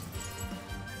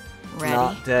 Ready?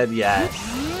 Not dead yet.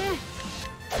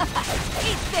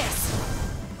 Eat this.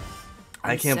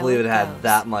 I can't so believe it it had goes.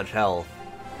 that much health.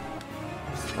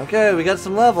 Okay, we got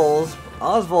some levels.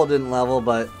 Oswald didn't level,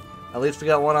 but at least we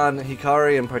got one on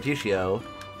Hikari and Particio.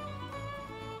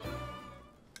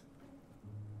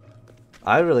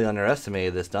 I really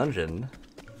underestimated this dungeon.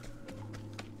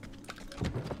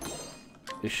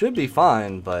 It should be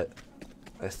fine, but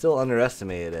I still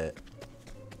underestimated it.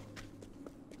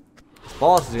 This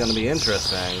boss is gonna be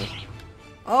interesting.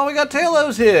 Oh, we got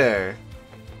Talos here!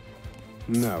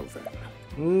 Now then.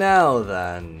 Now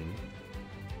then.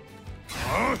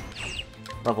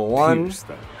 Level 1. Pierce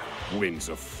them. Winds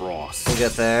of frost. We'll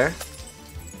get there.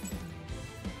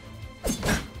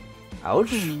 Ouch.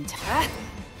 Cleaning time.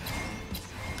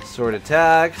 Sword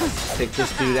attack. Take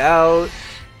this dude out.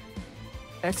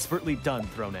 Expertly done,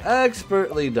 Throne.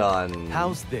 Expertly done.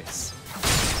 How's this?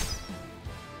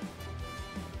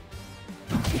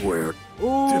 Where?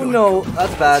 Ooh, no.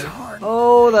 That's bad.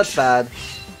 Oh, that's bad.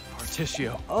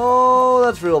 Particio. Oh,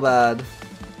 that's real bad.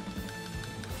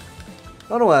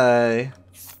 Run away.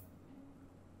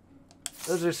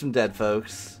 Those are some dead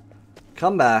folks.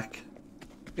 Come back.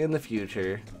 In the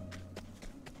future.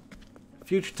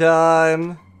 Future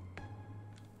time.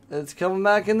 It's coming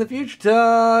back in the future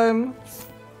time.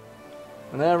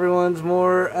 And everyone's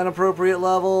more an appropriate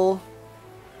level.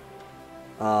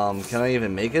 Can I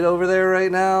even make it over there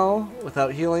right now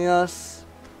without healing us?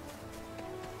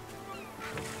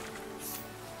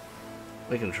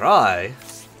 We can try.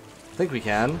 I think we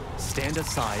can. Stand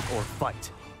aside or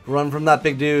fight. Run from that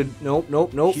big dude. Nope,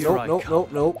 nope, nope, Here nope, I nope, come.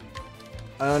 nope, nope.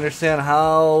 I understand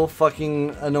how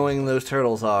fucking annoying those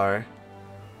turtles are.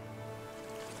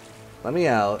 Let me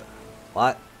out.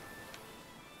 What?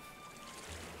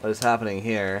 What is happening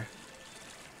here?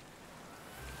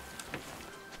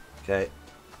 Okay.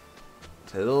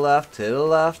 To the left, to the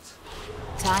left.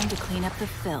 Time to clean up the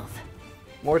filth.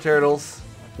 More turtles.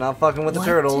 Not fucking with the What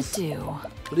turtles. to do?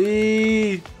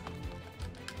 Please.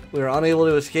 We were unable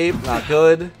to escape. Not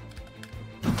good.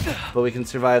 But we can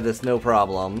survive this no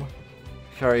problem.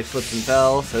 Hikari slipped and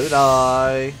fell. So did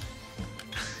I.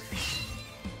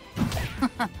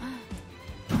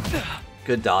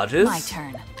 Good dodges. My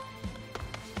turn.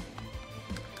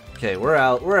 Okay, we're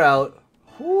out. We're out.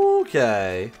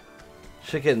 Okay.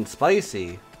 Shit getting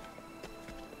spicy.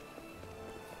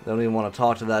 Don't even want to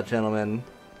talk to that gentleman.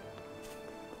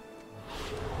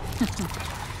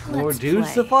 More Let's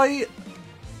dudes play. to fight?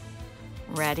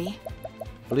 Ready?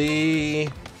 Flee.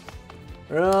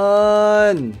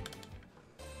 Run.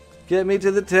 Get me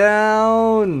to the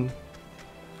town.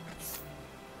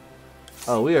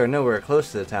 Oh, we are nowhere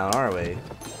close to the town, are we?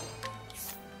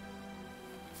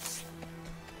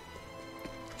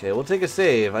 Okay, we'll take a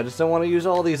save. I just don't want to use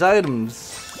all these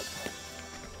items.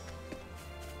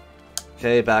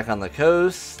 Okay, back on the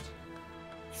coast.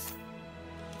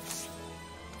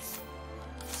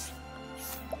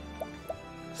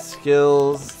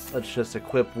 Skills. Let's just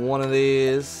equip one of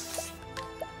these.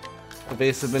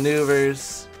 Evasive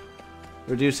maneuvers.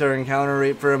 Reduce our encounter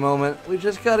rate for a moment. We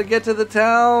just gotta get to the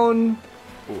town.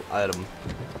 Ooh, item.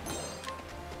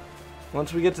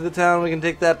 Once we get to the town, we can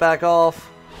take that back off.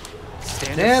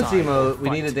 Stand Dance aside or emote. We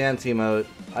fight. need a dance emote.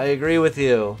 I agree with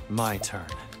you. My turn.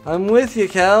 I'm with you,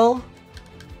 Kel.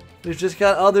 We've just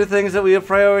got other things that we have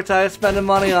prioritized spending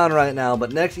money on right now,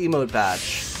 but next emote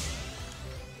patch.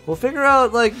 We'll figure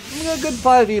out, like, a good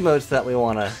 5 emotes that we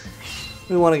wanna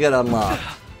get unlocked.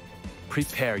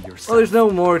 Prepare yourself. Well, there's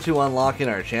no more to unlock in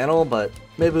our channel, but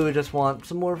maybe we just want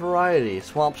some more variety.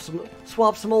 Swap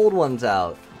some old ones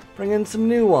out. Bring in some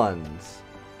new ones.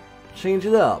 Change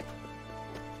it up.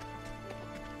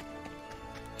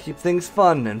 Keep things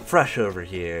fun and fresh over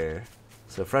here.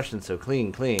 So fresh and so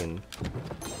clean.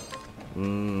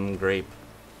 Grape.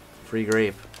 Free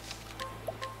grape.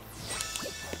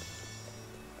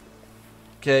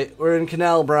 Okay, we're in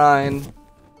Canal Brine.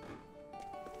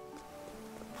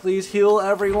 Please heal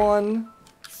everyone.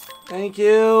 Thank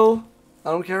you.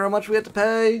 I don't care how much we have to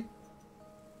pay.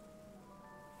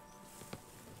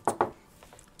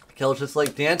 Kill's just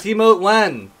like, dance emote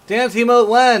when? Dance emote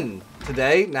when?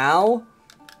 Today? Now?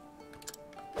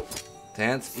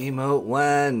 Dance emote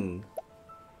when?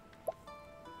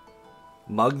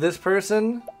 Mug this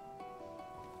person?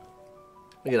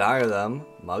 We could hire them.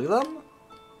 Mug them?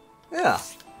 Yeah.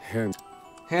 Hand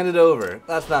it over.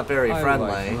 That's not very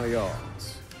friendly. I like my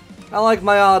odds. I like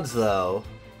my odds, though.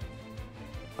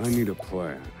 I need a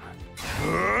plan.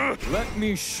 Let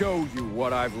me show you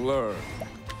what I've learned.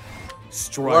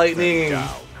 Strike Lightning. them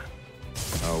down.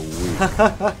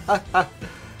 A week.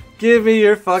 Give me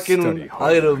your fucking Study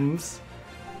harder. items.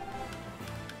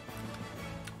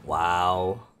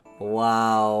 Wow.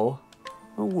 Wow.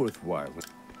 A worthwhile.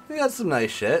 We got some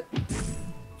nice shit.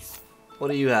 What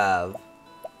do you have?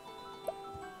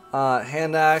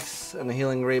 Hand axe and a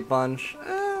healing grape bunch.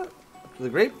 The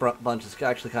grape bunch is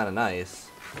actually kind of nice.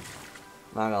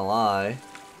 Not gonna lie.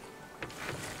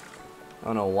 I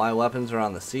don't know why weapons are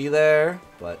on the sea there,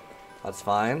 but that's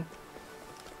fine.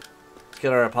 Let's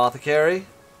get our apothecary.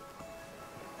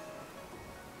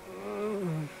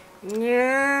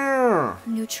 Yeah.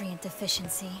 Nutrient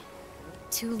deficiency.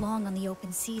 Too long on the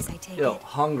open seas, I take Yo, it.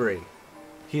 hungry.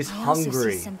 He's I also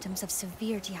hungry. see symptoms of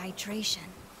severe dehydration.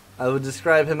 I would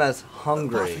describe him as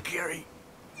hungry. Apothecary.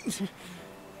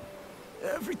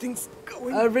 Everything's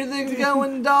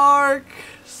going dark.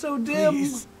 So dim.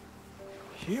 Please.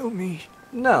 Heal me.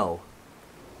 No.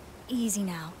 Easy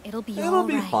now. It'll be It'll all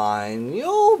be right. fine.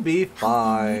 You'll be Healthy,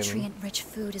 fine. nutrient-rich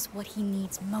food is what he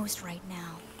needs most right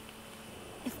now.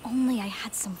 If only I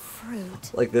had some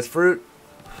fruit. Like this fruit.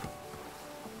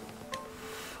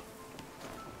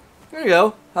 There you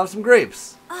go. Have some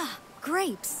grapes. Ah,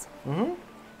 grapes.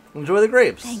 Enjoy the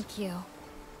grapes. Thank you.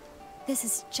 This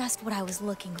is just what I was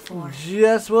looking for.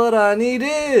 Just what I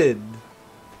needed.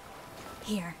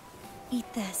 Here,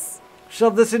 eat this.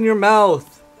 Shove this in your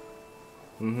mouth.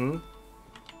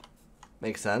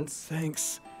 Makes sense.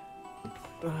 Thanks.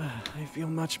 I feel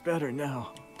much better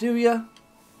now. Do ya?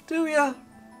 Do ya?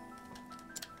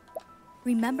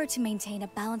 Remember to maintain a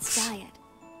balanced diet.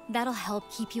 That'll help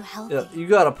keep you healthy. Yeah, you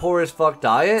got a poor as fuck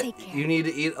diet. Take care. You need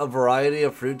to eat a variety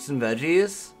of fruits and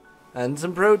veggies and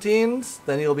some proteins.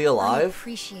 Then you'll be I alive.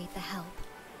 appreciate the help.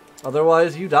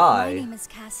 Otherwise, you My die. name is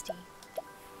Castti.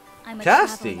 I'm a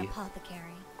Castti? traveling apothecary.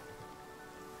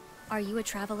 Are you a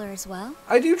traveler as well?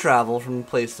 I do travel from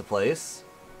place to place.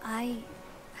 I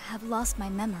have lost my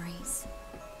memories,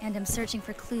 and am searching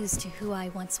for clues to who I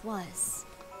once was.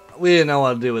 We didn't know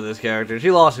what to do with this character.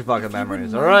 She lost her fucking If you wouldn't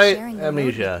memories, mind alright? sharing the road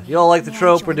Amnesia. with me, You all like the may I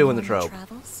trope? We're join doing you the on my trope.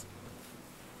 travels?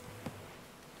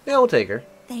 Yeah, we'll take her.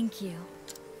 Thank you.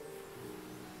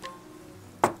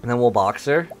 And then we'll box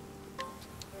her.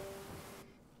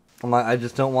 I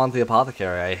just don't want the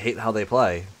apothecary. I hate how they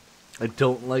play. I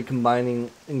don't like combining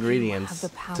ingredients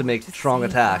to make strong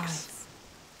attacks.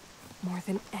 More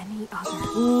than any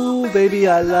other. Ooh, baby,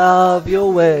 I love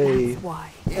your way. That's why.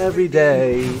 Every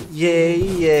day. Yeah,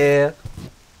 yeah.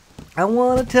 I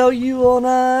want to tell you all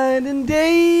night and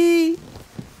day.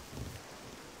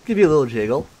 Give you a little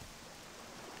jiggle.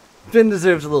 Finn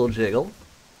deserves a little jiggle.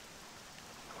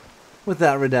 With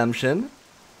that redemption.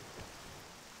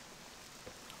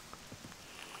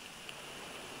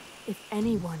 If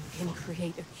anyone can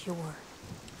create a cure,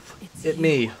 it's It you.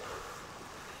 me.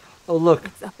 Oh look,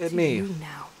 It's up it to me. you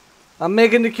now. I'm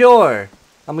making the cure.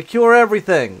 I'm gonna cure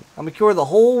everything. I'm gonna cure the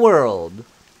whole world.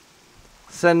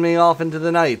 Send me off into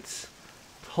the night.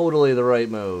 Totally the right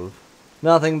move.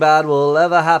 Nothing bad will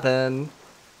ever happen.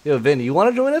 Yo, Vin, you want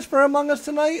to join us for Among Us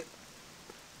tonight?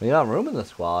 We got room in the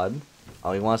squad.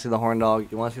 Oh, you want to see the horn dog?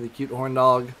 You want to see the cute horn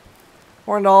dog?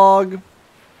 Horn dog.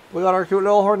 We got our cute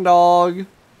little horn dog.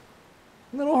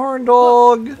 Little horn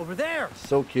dog. Look, over there.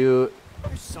 So cute.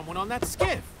 There's someone on that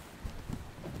skiff.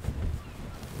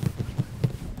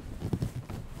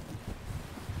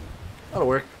 That'll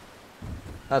work.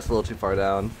 That's a little too far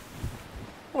down.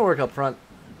 We'll work up front.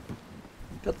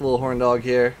 Got the little horn dog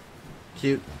here.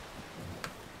 Cute.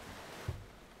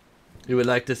 You would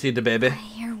like to see the baby? I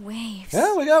hear waves.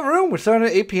 Yeah, we got room. We're starting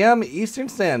at 8 p.m. Eastern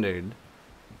Standard.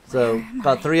 So,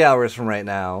 about 3 hours from right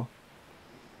now.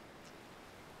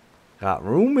 Got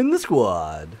room in the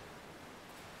squad.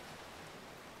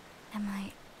 Am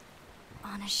I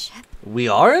on a ship? We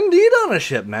are indeed on a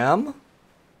ship, ma'am.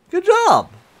 Good job.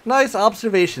 Nice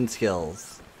observation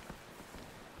skills.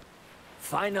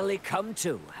 Finally come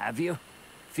to, have you?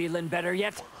 Feeling better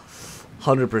yet?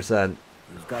 100%.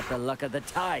 You've got the luck of the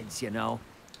tides, you know.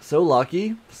 So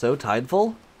lucky, so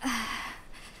tideful.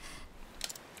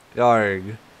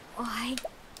 Yarg. Why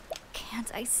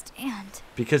can't I stand?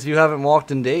 Because you haven't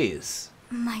walked in days.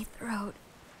 My throat.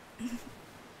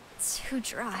 Too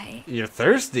dry. You're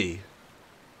thirsty.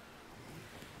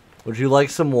 Would you like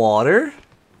some water?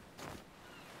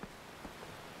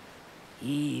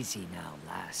 Easy now,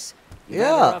 lass.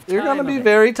 Yeah, you're gonna be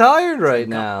very tired right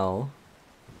now.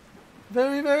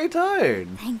 Very, very tired.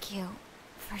 Thank you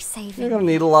for saving You're gonna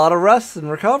me. need a lot of rest and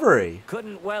recovery.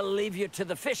 Couldn't well leave you to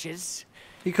the fishes.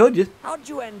 You could, you. How'd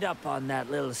you end up on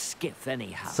that little skiff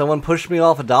anyhow? Someone pushed me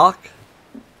off a dock.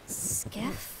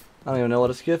 Skiff? I don't even know what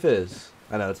a skiff is.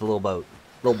 I know, it's a little boat.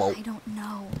 Little boat. I don't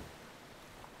know.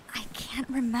 I can't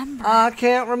remember. I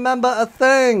can't remember a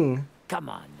thing. Come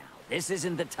on now. This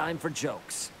isn't the time for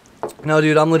jokes. No,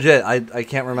 dude, I'm legit. I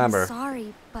can't remember. I'm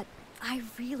sorry, but I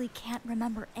really can't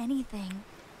remember anything.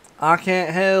 I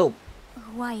can't help.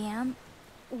 Who I am,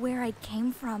 where I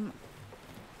came from.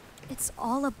 It's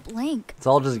all a blank. It's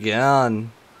all just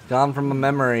gone. Gone from my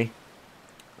memory.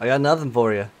 I got nothing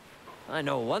for you. I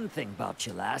know one thing about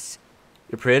you, lass.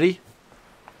 You're pretty?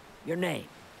 Your name.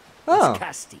 Oh. It's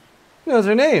Castti. He knows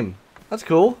her name. That's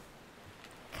cool.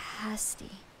 Castti.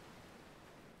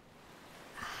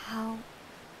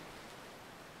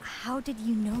 How did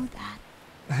you know that?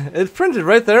 It's printed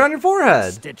right there on your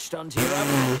forehead. Stitched onto your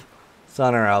outfit. It's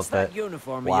on her It's outfit. that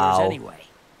uniform Wow. of yours anyway.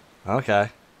 Okay.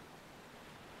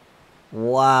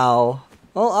 Wow.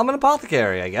 Well, I'm an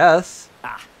apothecary, I guess.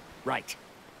 Ah, right.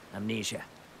 Amnesia.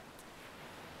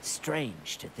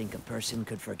 Strange to think a person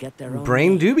could forget their own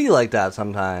Brain name. do be like that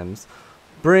sometimes.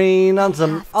 Brain on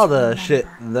some other shit,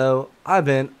 though. I've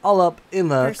been all up in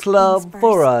the First club things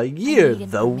for first, a year, I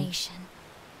need though. information.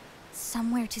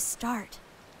 Somewhere to start.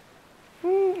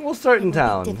 We'll start in It will be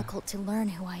town. difficult to learn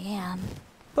who I am.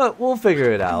 But we'll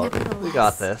figure it out. We Nevertheless,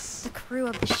 got this. The crew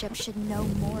of the ship should know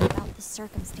more about the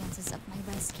circumstances of my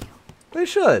rescue. They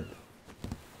should.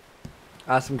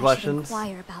 Ask some I should questions.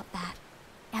 inquire about that,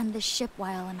 and the ship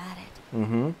while I'm at it.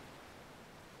 Mm-hmm.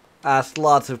 Ask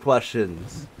lots of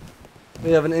questions.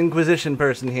 We have an Inquisition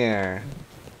person here.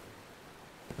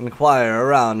 Inquire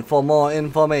around for more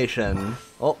information.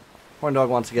 Oh, Horn Dog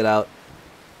wants to get out.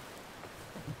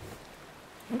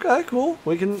 Okay, cool.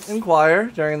 We can inquire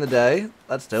during the day.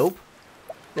 That's dope.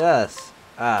 Yes.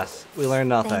 Ask. We learned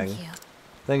nothing. Thank you.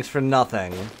 Thanks for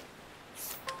nothing.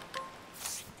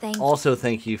 Thank Also,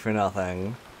 thank you for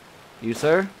nothing. You,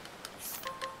 sir?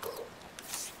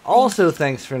 Also,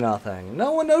 thanks for nothing.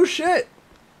 No one knows shit.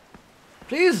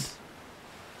 Jeez.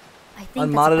 I think that's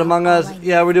Unmodded about Among all Us. I know.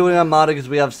 Yeah, we're doing unmodded because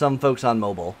we have some folks on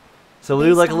mobile. So we'll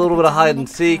do Based like a on little the bit of hide and predominant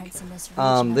seek. currents in this region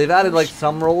of They've the added like ocean.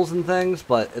 some roles and things,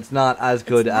 but it's not as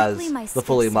good It's as likely my the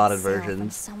fully stick modded set sail from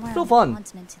versions. somewhere Still on the fun.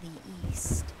 continent to the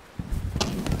east.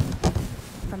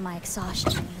 From my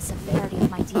exhaustion and the severity of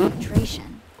my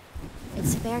dehydration,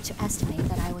 it's fair to estimate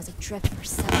that I was adrift for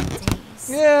several days.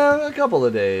 Yeah, a couple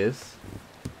of days.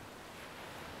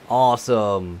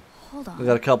 Awesome. Hold on. We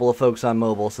got a couple of folks on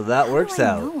mobile, so that How works do I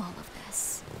out. know all of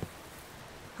this?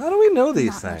 How do we know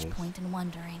these Not things? much point in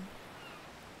wondering.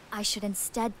 I should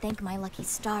instead thank my lucky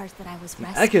stars that I was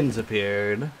rescued. Ekans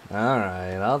appeared.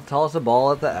 Alright, I'll toss a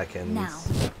ball at the Ekans. Now,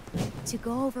 to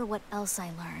go over what else I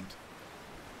learned.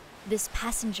 This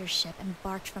passenger ship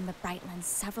embarked from the Brightlands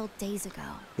several days ago.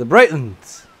 The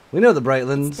Brightlands. We know the Its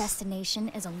Brightlands. destination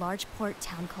is a large port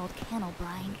town called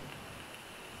Cannelbrine.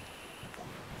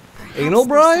 Perhaps Anal there's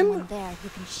brine? someone there who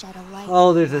can shed a light Oh,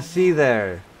 on there's who a I C am.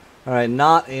 there. Alright,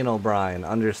 not anal brine.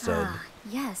 Understood. Ah,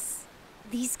 yes.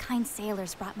 These kind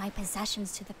sailors brought my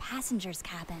possessions to the passenger's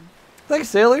cabin. Thanks,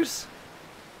 sailors.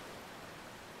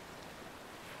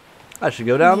 I should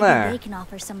go down Maybe there. they can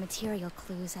offer some material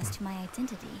clues as to my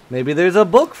identity. Maybe there's a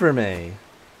book for me.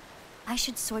 I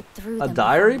should sort through A them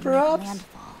diary, before we make perhaps?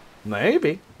 landfall.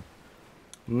 Maybe.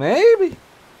 Maybe.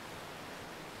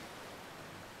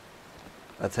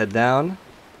 Let's head down.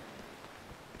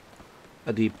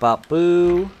 A deep pop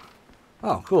boo.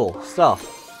 Oh, cool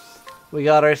stuff. We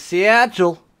got our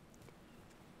satchel.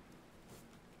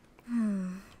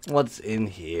 What's in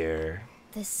here?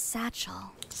 This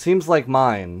satchel. Seems like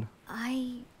mine.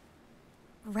 I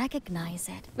recognize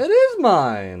it. It is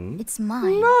mine. It's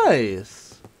mine.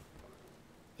 Nice.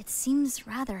 It seems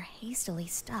rather hastily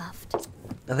stuffed.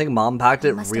 I think Mom packed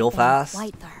it must have real been fast.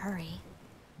 Quite the hurry.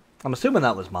 I'm assuming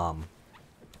that was Mom.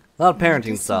 A lot of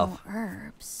parenting Medicinal stuff.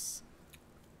 Herbs.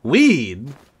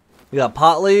 Weed. We got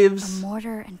pot A leaves.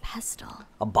 mortar and pestle.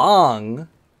 A bong.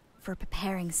 For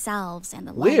preparing salves and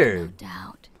the like, Weird. no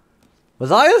doubt.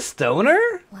 Was I a stoner?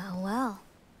 Well, well.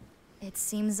 It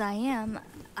seems I am.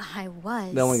 I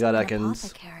was. Then we got an Ekans.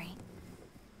 apothecary.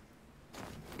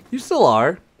 You still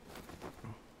are.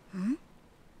 Hmm?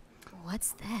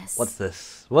 What's this? What's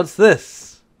this? What's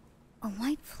this? A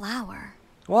white flower.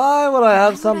 Why would I have Why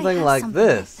would something, have like, something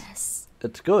this? like this?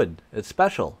 It's good. It's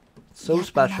special. It's so Yet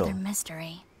special. Another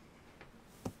mystery.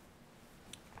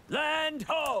 Land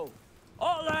ho!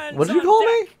 All hands What did you on call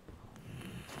deck. me?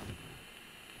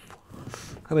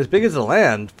 I'm as big as the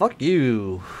land. Fuck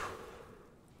you.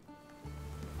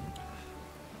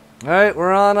 Alright,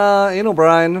 we're on anal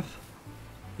brine.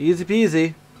 Easy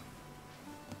peasy.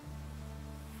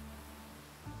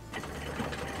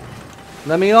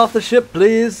 Let me off the ship,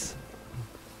 please.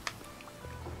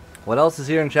 What else is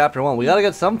here in chapter 1? We gotta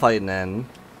get some fighting in.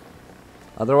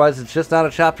 Otherwise, it's just not a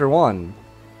chapter 1.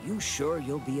 You sure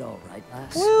you'll be all right,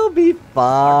 lass? We'll be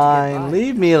fine.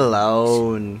 Leave me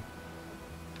alone.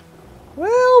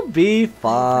 We'll be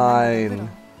fine.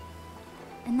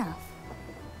 Enough.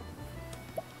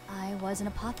 I was an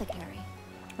apothecary.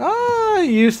 I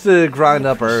used to grind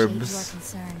up Appreciate herbs. your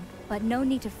concern, but no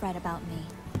need to fret about me.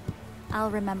 I'll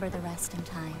remember the rest in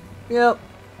time. Yep,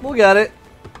 we'll get it.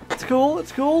 It's cool,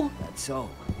 it's cool. That's so.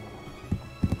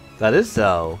 That is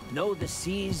so. Know the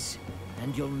seas,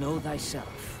 and you'll know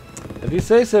thyself. If you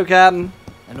say so, Captain.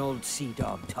 An old sea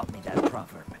dog taught me that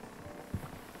proverb.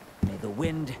 May the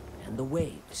wind and the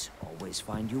waves always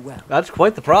find you well. That's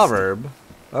quite the proverb.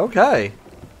 Okay.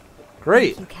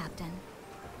 Great. Thank you, Captain.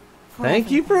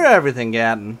 Thank you for everything,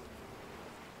 Captain.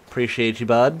 Appreciate you,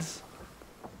 buds.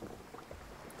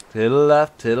 To the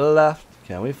left, to the left.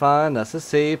 Can we find us a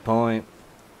save point?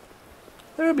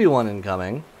 There'll be one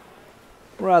incoming.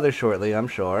 Rather shortly, I'm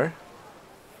sure.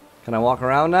 Can I walk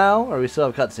around now, or we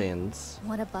still have cutscenes?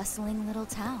 What a bustling little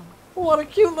town. What a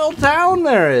cute little town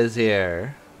there is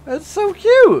here. It's so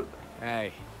cute.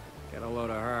 Hey, get a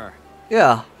load of her.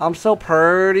 Yeah, I'm so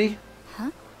pretty. Huh?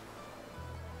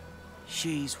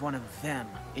 She's one of them,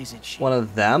 isn't she? One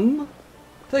of them?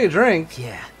 Take a drink.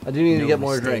 Yeah. I do need to no get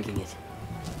more drink. mistaking it.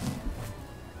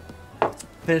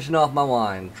 Finishing off my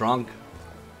wine. Drunk.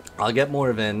 I'll get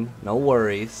more in. No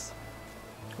worries.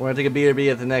 We're gonna take a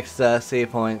BRB at the next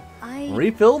save point.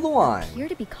 Refill the wine. Appear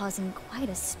to be causing quite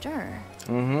a stir.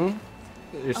 Mm-hmm.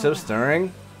 You're so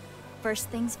stirring. First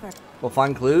things first. We'll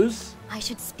find clues. I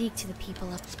should speak to the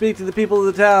people of. Speak to the people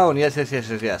of the town. Yes, yes, yes,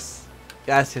 yes, yes.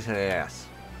 Yes, yes, yes, yes.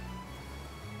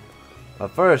 But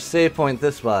first, save point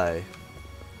this way.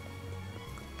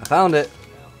 I found it.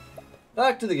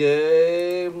 Back to the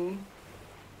game.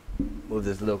 Move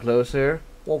this a little closer.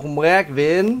 Welcome back,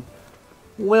 Vin.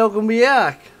 Welcome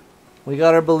back. We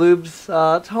got our balloobs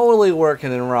totally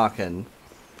working and rocking.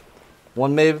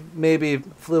 One maybe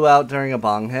flew out during a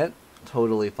bong hit.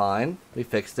 Totally fine. We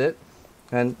fixed it.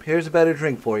 And here's a better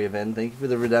drink for you, Vin. Thank you for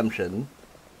the redemption.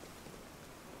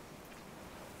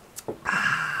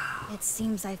 It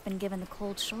seems I've been given the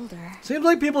cold shoulder. Seems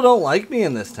like people don't like me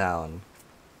in this town.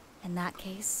 In that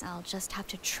case, I'll just have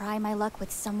to try my luck with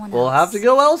someone else. We'll have to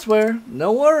go elsewhere.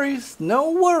 No worries.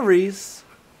 No worries.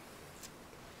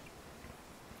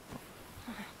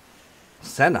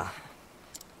 Senna.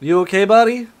 You okay,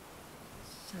 buddy?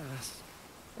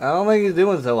 I don't think he's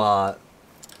doing so hot.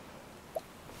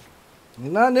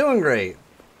 He's not doing great.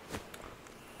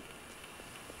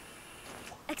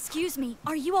 Excuse me,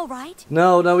 are you alright?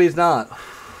 No, he's not.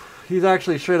 He's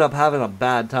actually straight up having a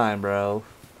bad time, bro.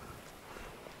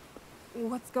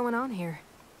 What's going on here?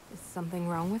 Is something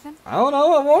wrong with him? I don't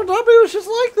know. I warned up he was just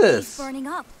like this. He's burning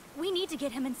up. We need to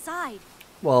get him inside.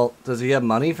 Well, does he have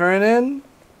money for an inn?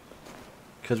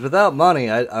 Because without money,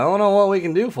 I don't know what we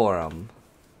can do for him.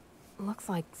 Looks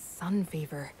like sun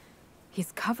fever.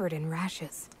 He's covered in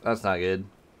rashes. That's not good.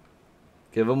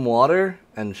 Give him water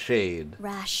and shade.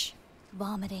 Rash.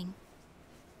 Vomiting.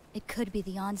 It could be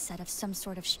the onset of some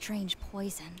sort of strange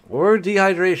poison. Or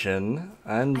dehydration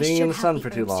and being in the sun for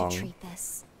too long. To treat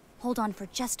this. Hold on for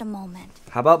just a moment.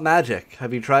 How about magic?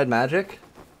 Have you tried magic?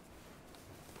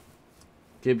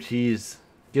 Give cheese.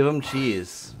 Give him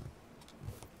cheese.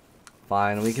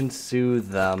 Fine, we can soothe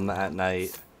them at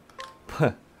night.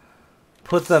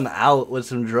 Put them out with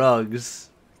some drugs.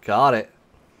 Got it.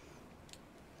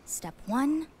 Step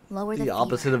 1, lower the fever.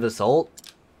 opposite of assault?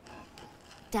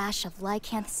 Dash of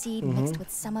lycanth seed mixed with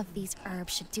some of these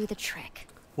herbs should do the trick.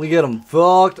 We get them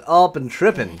fucked up and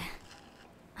tripping.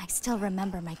 I still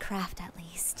remember my craft at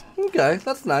least. Okay,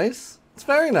 that's nice. It's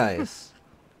very nice.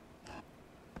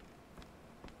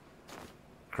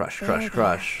 Crush, crush,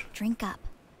 crush. Drink up.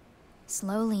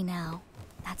 Slowly now.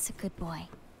 That's a good boy.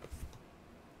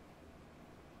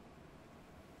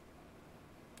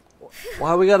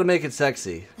 Why we gotta make it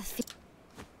sexy?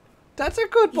 That's a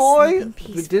good boy.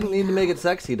 We didn't need to make it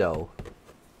sexy though.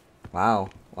 Wow.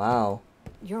 Wow.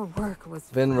 Your work was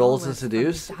Vin rolls to flawless from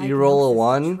seduce. You roll a diagnosis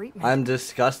to 1. treatment. I'm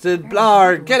disgusted.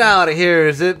 Blarg, get out of here.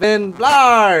 Is it Vin?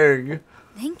 Blarg.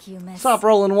 Thank you, Miss. Stop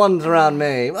rolling 1s around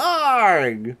me.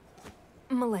 Blarg.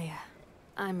 Malaya.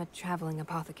 I'm a traveling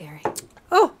apothecary.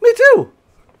 Oh, me too.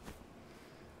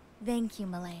 Thank you,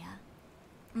 Malaya.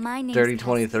 My name's Dirty Castti.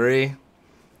 23.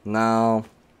 No.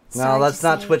 Sorry No, to that's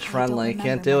not say, Twitch I don't friendly. Can't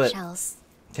remember do much it. else.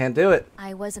 Can't do it.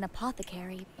 I was an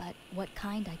apothecary, but what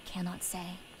kind I cannot say.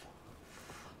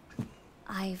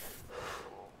 I've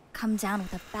come down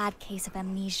with a bad case of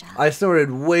amnesia. I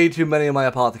snorted way too many of my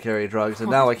apothecary drugs, and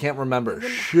now I can't remember. Then how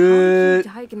did Shit.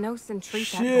 you diagnose and treat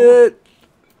Shit.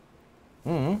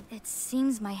 It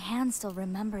seems my hands still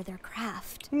remember their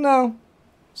craft. No.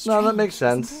 No, that makes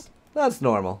Strange, isn't sense. That's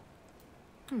normal.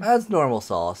 That's normal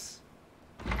sauce.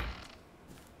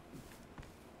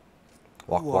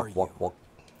 Walk, walk, walk, walk.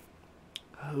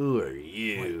 Who are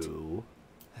you?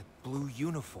 That blue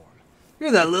uniform.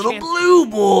 You're that little blue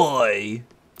boy.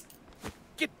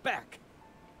 Get back!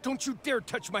 Don't you dare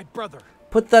touch my brother!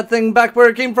 Put that thing back where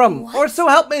it came from, or so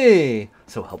help me.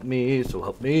 So help me, so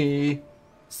help me.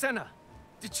 Senna,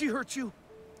 did she hurt you?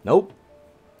 Nope.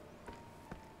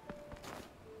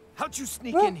 How'd you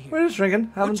sneak Well, in here? we're just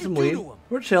drinking, having What'd you some do weed. to him?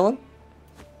 We're chilling.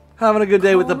 Having a good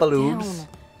day with the Calm balloobs. down.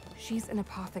 She's an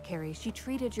apothecary. She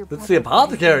treated your It's the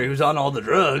apothecary who's on all the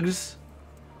drugs.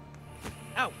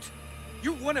 Out!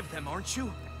 You're one of them, aren't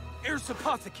you? Heirs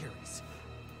apothecaries.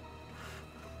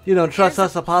 You don't trust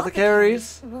us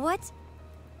apothecaries? What?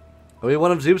 Are we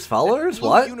one of Zoop's followers? Blue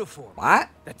What? uniform. What?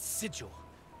 That sigil.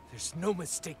 There's no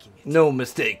mistaking it. No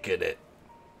mistake in it.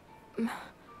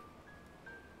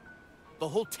 The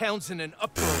whole town's in an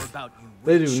uproar about you.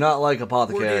 They witch. do not like Word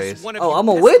apothecaries. is one of Oh, you I'm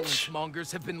a pestilence witch?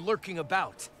 mongers have been lurking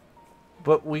about.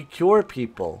 But we cure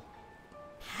people.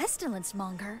 Pestilence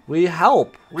monger? We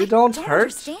help. We don't Don't hurt.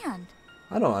 understand.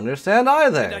 I don't understand And I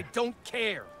either. don't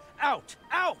care. Out!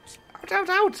 Out! Out, out,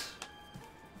 out.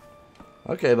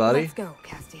 Okay, buddy. Let's go,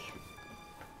 Castti.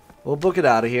 We'll book it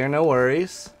out of here. No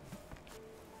worries.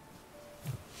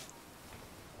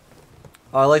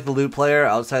 Oh, I like the loot player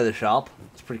outside the shop.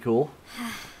 It's pretty cool.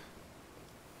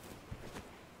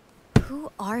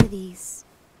 Who are these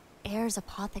heirs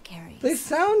apothecaries? They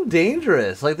sound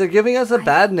dangerous. Like they're giving us a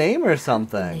bad name or Name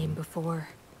something. before.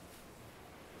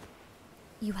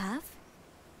 You have?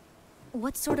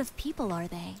 What sort of people are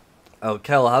they? Oh,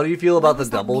 Kel, how do you feel about the was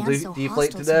that double man so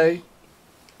deflate hostile to today? me?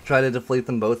 Try to deflate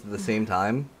them both at the same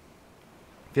time.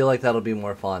 Feel like that'll be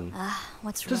more fun.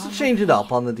 What's Just wrong to change with it me?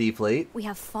 up on the deflate. We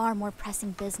have far more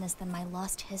pressing business than my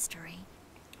lost history.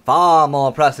 Far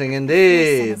more pressing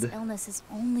indeed. Senna's illness is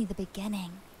only the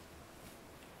beginning.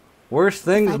 Worse If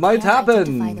things I might can't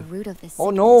identify happen. the root of this Oh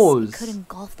sickness, noes. it could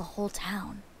engulf the whole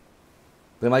town.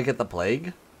 They might get the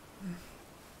plague.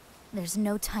 There's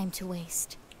no time to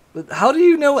waste. But how do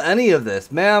you know any of this?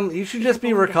 Ma'am, you should just be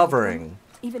You're going to help recovering. them,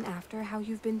 even after how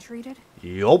you've been treated?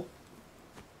 Yup.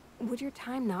 Would your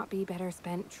time not be better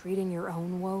spent treating your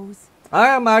own woes? I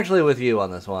am actually with you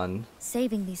on this one.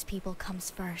 Saving these people comes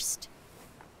first.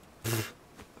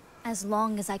 As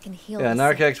long as I can heal Yeah, the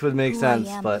Narcotics sick, would make who sense,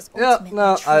 I am but is yeah, ultimately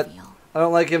no, I trivial.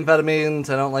 don't like amphetamines,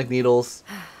 I don't like needles.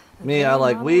 Me, I Very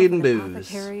like model weed of and an booze.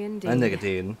 apothecary indeed. And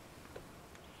nicotine.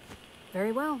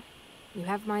 Very well. You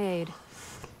have my aid.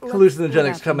 Let's Hallucinogenics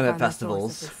split up coming and at find the source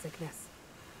of festivals. this sickness.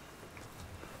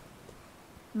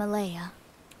 Malaya.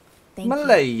 Thank you.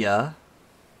 Malaya.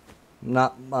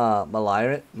 Not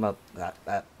Malaya.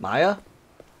 Maya?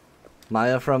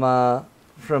 Maya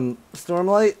from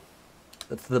Stormlight?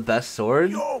 That's the best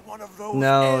sword? You're one of those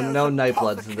No, heirs no of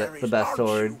Nightblood's the apothecaries, best aren't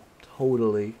sword. you?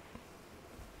 Totally.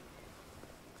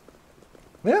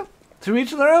 Yeah, to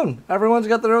each their own. Everyone's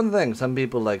got their own thing. Some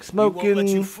people like won't let smoking.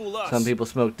 you fool us. Some people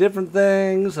smoke different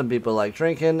things. Some people like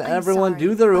drinking. I'm Everyone sorry,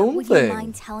 do their but own would thing. you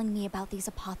mind telling me about these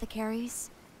apothecaries?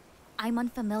 I'm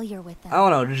unfamiliar with them. I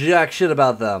don't know jack shit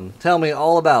about them. Tell me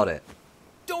all about it.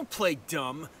 Don't play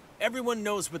dumb. Everyone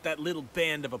knows what that little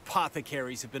band of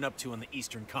apothecaries have been up to on the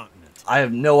eastern continent. I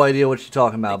have no idea what you're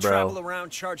talking about, They travel bro.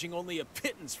 around charging only a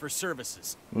pittance for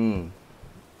services.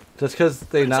 Just because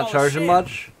they But it's not all a charging sham.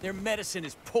 much? Their medicine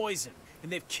is poison,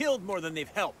 and they've killed more than they've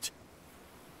helped.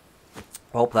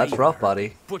 Oh, that's rough,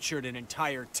 buddy. Butchered an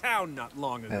entire town not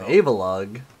long ago. An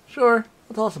Avalug? Sure,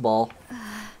 I'll toss a ball.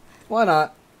 Why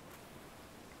not?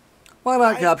 Why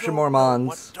not capture more Mons?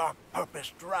 What dark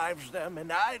purpose drives them,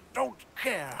 and I don't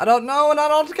care. I don't know and I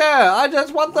don't care. I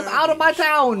just want them out of my One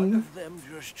town. of them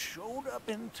just showed up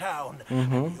in town,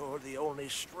 Mm-hmm. and you're the only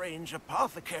strange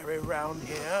apothecary around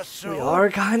here, so... We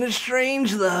are kind of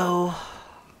strange, though.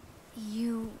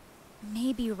 You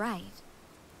may be right.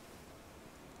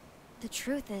 The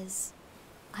truth is,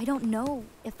 I don't know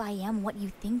if I am what you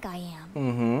think I am.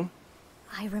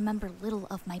 Mm-hmm. I remember little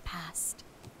of my past.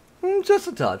 Just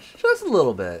a touch. Just a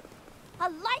little bit. A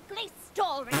likely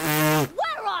story.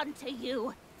 We're on to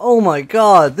you. Oh my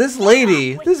god, this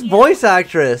lady, this voice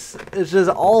actress is just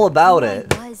all about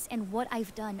it. Who I was and what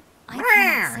I've done, I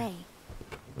cannot say.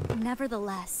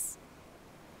 Nevertheless,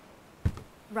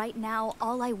 right now,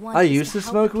 all I want I is used to help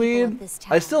the smoke people weed. of this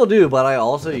town. I still do, but I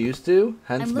also used to.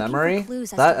 Hence I'm looking for memory.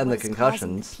 clues as That to and the what is causing the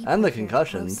concussions. people And the here to grow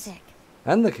concussions. sick.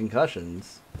 And the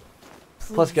concussions.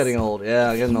 Plus Please, getting old.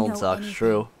 Yeah, if getting you old know sucks. anything,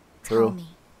 True. tell True. me.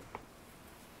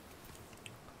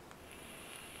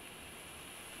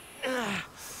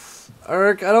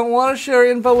 Eric, I don't want to share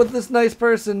info with this nice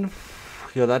person.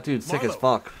 Yo, that dude's sick as Marlo,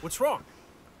 fuck. What's wrong?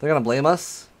 They're gonna blame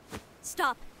us?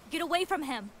 Stop! Get away from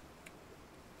him!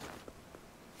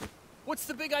 What's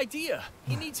the big idea?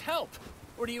 He needs help.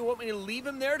 Or do you want me to leave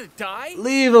him there to die?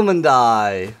 Leave him and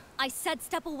die. I said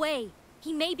step away.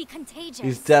 He may be contagious.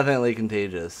 He's definitely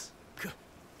contagious.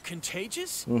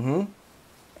 Contagious? Mm-hmm.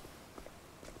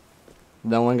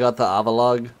 No one got the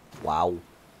Avalog? Wow.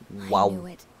 Wow. I knew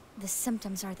it. The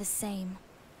symptoms are the same.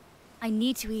 I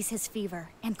need to ease his fever,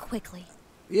 and quickly.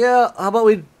 Yeah, how about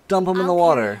we dump him in the I'll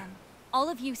water? carry him. All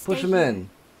of you stay Push him here. in.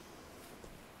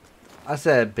 I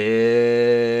said,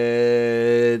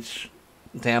 bitch.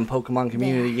 Damn Pokemon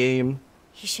community game.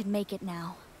 He should make it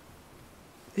now.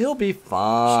 He'll be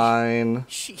fine.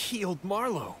 She healed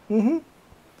Marlo. Mm-hmm.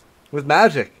 With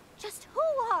magic. Just who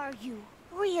are you,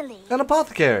 really? An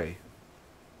apothecary.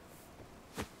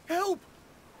 Help!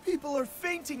 People are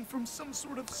fainting from some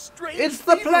sort of strange It's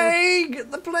the fever.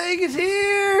 plague! The plague is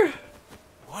here!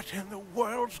 What in the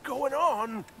world's going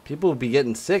on? People will be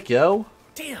getting sick, yo.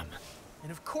 Damn.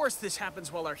 And of course this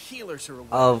happens while our healers are away.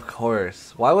 Of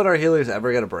course. Why would our healers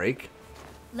ever get a break?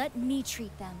 Let me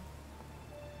treat them.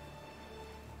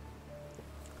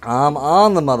 I'm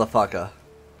on the motherfucker.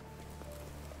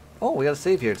 Oh, we got a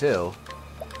save here, too.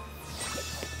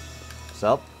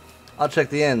 So, I'll check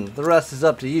the inn. The rest is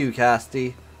up to you,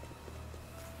 Castti.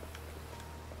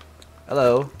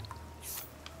 Hello.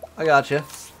 I got you.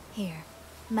 Here,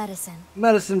 medicine.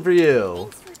 Medicine for you.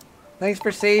 Thanks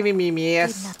for saving me,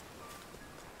 miss.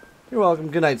 You're welcome.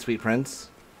 Good night, sweet prince.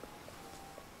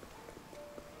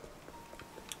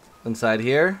 Inside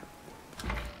here.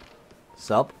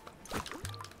 Sup.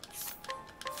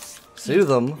 Soothe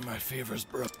them. My fever's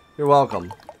broke. You're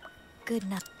welcome. Good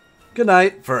night. Good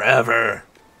night. Forever.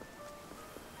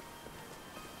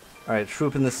 Alright,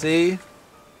 troop in the sea.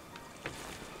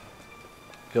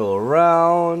 Go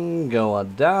around. Go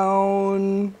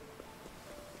down.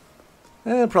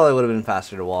 It probably would have been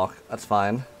faster to walk. That's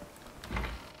fine.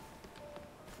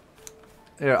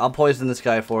 Here, I'll poison this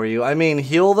guy for you. I mean,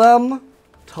 heal them?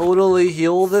 Totally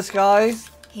heal this guy?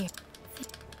 Here.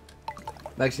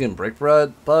 Mexican brick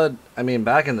bread? Bud, I mean,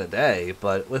 back in the day,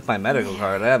 but with my medical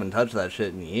card, I haven't touched that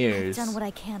shit in years. I've done what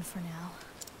I can for now.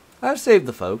 I've saved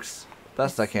the folks.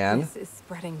 Best I can. This is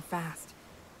spreading fast.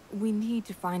 We need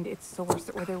to find its source,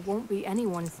 or there won't be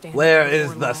anyone standing. Where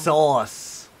is the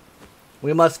source?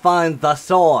 We must find the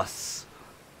source.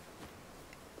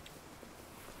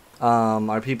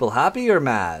 Are people happy or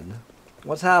mad?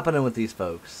 What's happening with these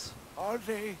folks? Are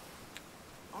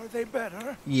they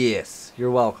better? Yes,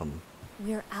 you're welcome.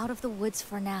 We're out of the woods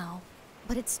for now,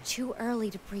 but it's too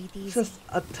early to breathe easy. Just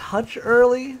a touch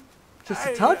early? Just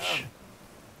a touch?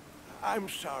 I'm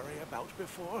sorry about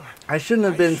before. I shouldn't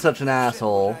have been such an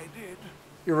asshole.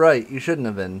 You're right, you shouldn't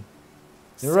have been.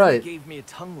 You're right. He gave me a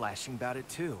tongue lashing about it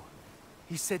too.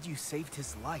 He said you saved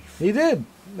his life. He did.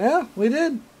 Yeah, we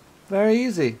did. Very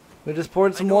easy. We just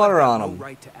poured some I know water I've on got him. no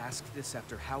right to ask this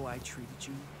after how I treated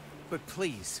you, but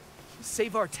please,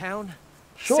 save our town.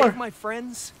 Sure. Save my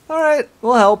friends. Alright,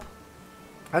 we'll help.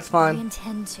 That's I fine.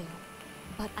 intend to,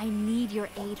 but I need your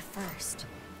aid first.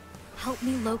 Help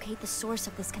me locate the source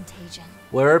of this contagion.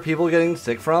 Where are people getting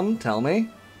sick from? Tell me.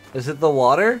 Is it the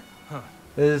water? Huh.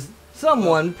 Is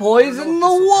someone poisoned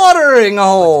the watering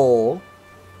hole?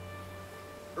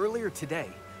 Earlier today,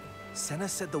 Senna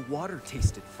said the water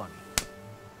tasted funny.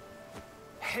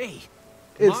 Hey,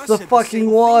 It's Ma the said fucking same thing to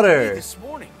me water. this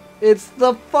morning. It's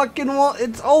the fucking water.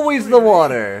 It's always the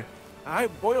water. I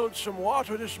boiled some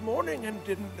water this morning and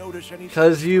didn't notice anything.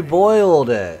 Because you boiled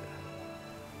it.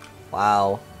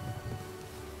 Wow.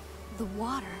 The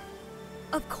water?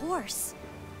 Of course.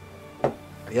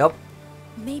 Yep.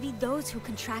 Maybe those who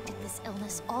contracted this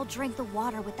illness all drank the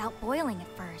water without boiling it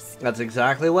first. That's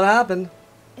exactly what happened.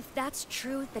 If that's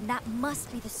true, then that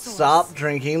must be the source. Stop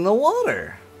drinking the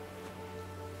water.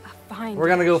 Fine We're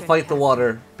gonna go direction, fight the Cassie.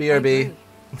 water. I BRB. agree.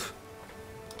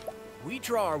 We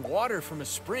draw our water from a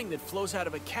spring that flows out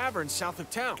of a cavern south of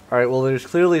town. Alright, well there's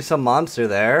clearly some monster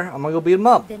there. I'm gonna go beat him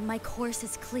up. Then my course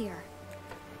is clear.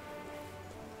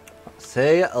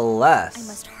 Say less. I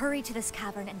must hurry to this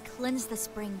cavern and cleanse the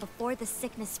spring before the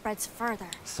sickness spreads further.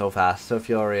 So fast, so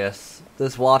furious.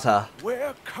 This water.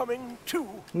 We're coming too.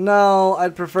 No,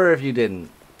 I'd prefer if you didn't.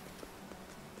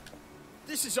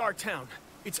 This is our town.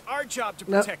 It's our job to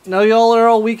protect it. No, y'all are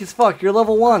all weak as fuck. You're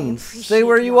level 1s. Stay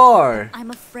where you are. I'm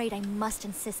afraid I must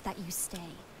insist that you stay.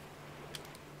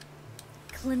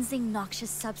 Cleansing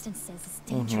noxious substances is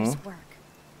dangerous work.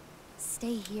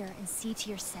 Stay here and see to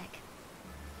your sick.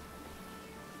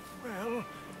 Well,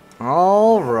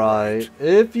 alright,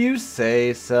 if you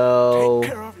say so.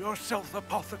 take care of yourself,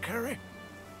 Apothecary.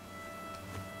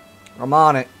 I'm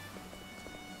on it.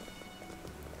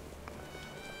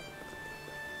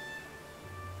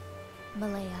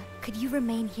 Malaya, could you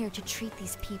remain here to treat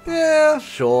these people? Yeah,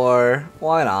 sure.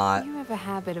 Why not? You have a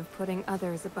habit of putting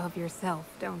others above yourself,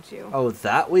 don't you? Oh,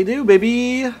 that we do,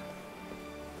 baby.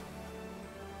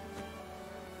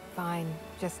 Fine.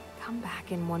 Just come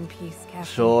back in one piece, Castti.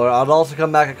 Sure, I'd also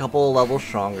come back a couple of levels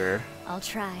stronger. I'll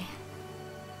try.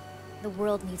 The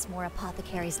world needs more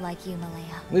apothecaries like you,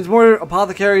 Malaya. Needs more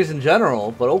apothecaries in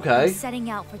general, but okay. I'm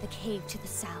setting out for the cave to the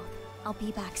south. I'll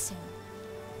be back soon.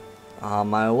 On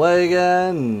my way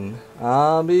again.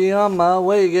 I'll be on my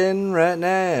way again right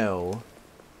now.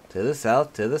 To the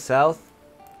south, to the south.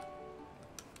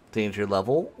 Danger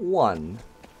level 1.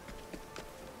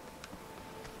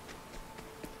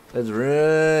 Let's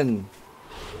run.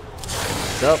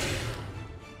 What's up?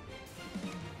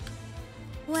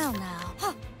 Well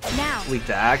now. Now. Weak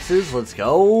to axes. Let's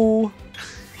go.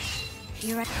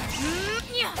 Here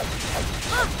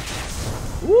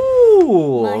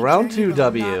Ooh, round 2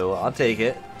 W. I'll take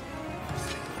it.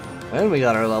 And we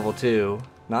got our level 2.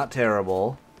 Not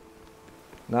terrible.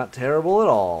 Not terrible at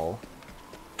all.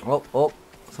 Oh,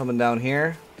 something down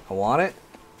here. I want it.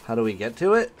 How do we get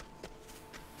to it?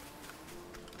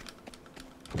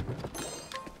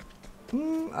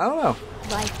 I don't know.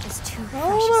 Life is too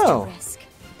precious to risk.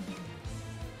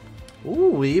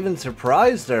 Ooh, we even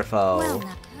surprised our foe. Well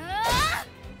now.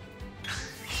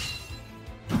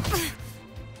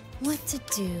 What to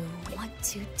do? What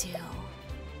to do?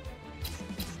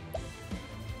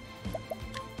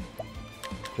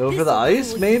 Go for the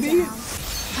ice, maybe?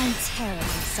 I'm terribly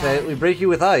sorry. Okay, we break you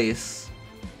with ice.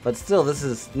 But still, this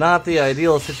is not the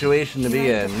ideal situation to be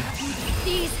in.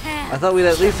 I thought we'd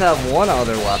at least have one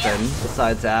other weapon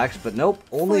besides axe, but nope,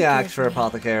 only axe for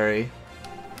apothecary.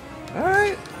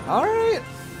 Alright, alright.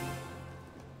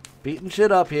 Beating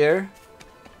shit up here.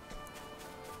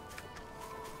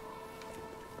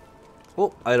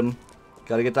 Oh, item.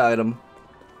 Gotta get the item.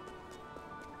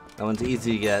 That one's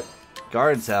easy to get.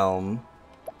 Guard's helm.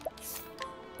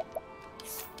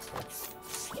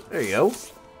 There you go.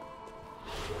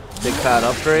 Big fat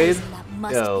upgrade.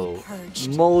 Yo,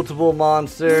 multiple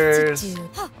monsters.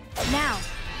 Now.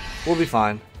 We'll be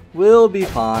fine. We'll be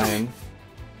fine.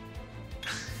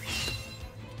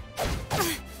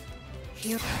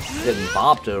 Getting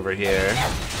bopped over here.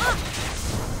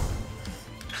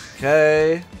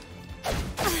 Okay.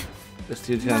 This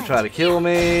dude's gonna try to kill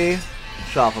me.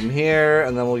 Chop him here,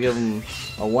 and then we'll give him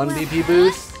a 1 BP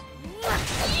boost.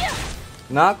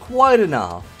 Not quite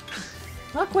enough.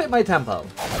 Not quite my tempo.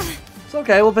 It's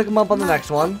okay, we'll pick him up on the next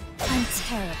one. I'm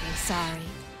terribly sorry.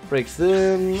 Breaks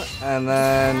them, and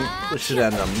then this should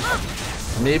end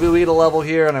him. Maybe we get a level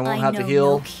here and I won't have to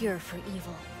heal. No cure for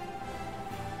evil.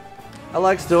 I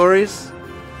like stories.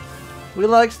 We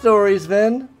like stories,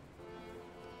 Vin.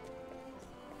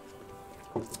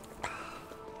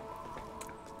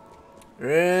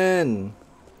 Rin.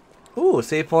 Ooh,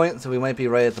 save point, so we might be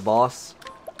right at the boss.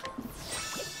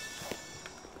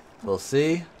 We'll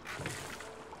see.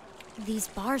 These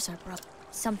bars are broken.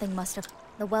 Something must have...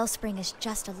 The wellspring is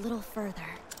just a little further.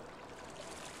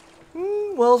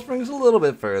 Wellspring's a little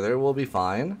bit further. We'll be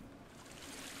fine.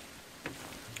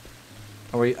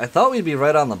 I thought we'd be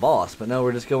right on the boss, but no,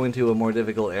 we're just going to a more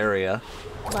difficult area.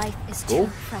 Life is too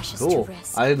precious to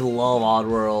risk. I love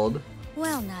Oddworld.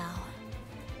 Well now.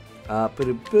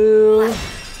 Boo.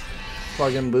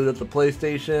 Plug and boot up the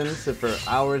PlayStation, sit for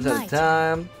hours at a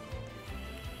time.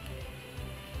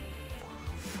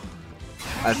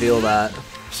 I feel that.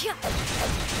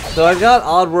 So I've got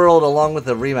Oddworld along with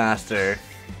the remaster.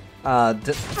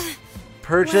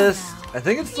 Purchased. I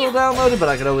think it's still downloaded, but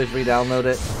I could always re-download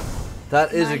it.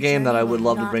 That is a game that I would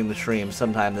love to bring to stream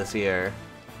sometime this year.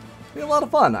 It'd be a lot of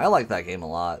fun. I like that game a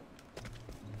lot.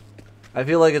 I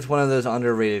feel like it's one of those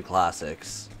underrated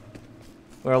classics.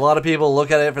 Where a lot of people look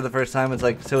at it for the first time, it's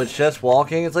like, so it's just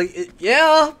walking? It's like,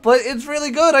 yeah, but it's really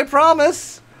good, I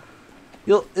promise.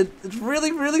 It's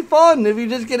really, really fun if you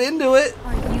just get into it.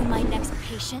 Are you my next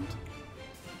patient?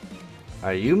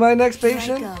 Are you my next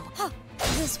patient? Here I go.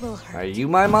 This will hurt. Are you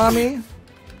my mommy?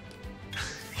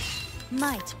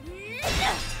 Might.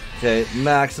 Okay,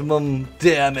 maximum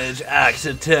damage axe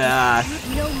attack.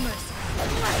 No mercy.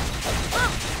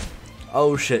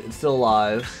 Oh shit, it's still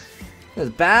alive. It's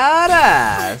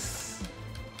badass.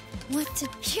 What to...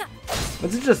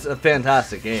 This is just a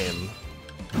fantastic game.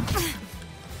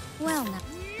 Well, now.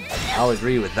 I'll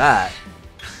agree with that.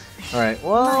 Alright,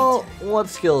 well, what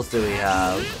skills do we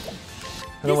have?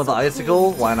 Hit him with the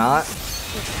icicle? Why not? It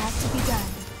has to be done.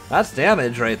 That's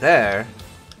damage right there.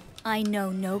 I know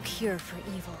no cure for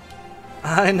evil.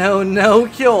 I know no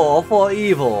cure for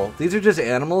evil. These are just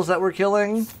animals that we're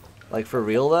killing? Like, for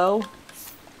real, though?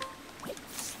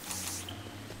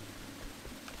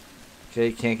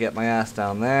 Okay, can't get my ass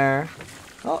down there.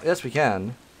 Oh, yes, we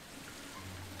can.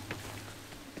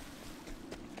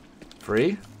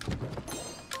 Free?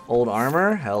 Old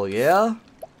armor? Hell yeah.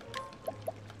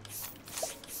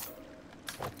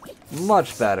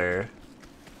 Much better.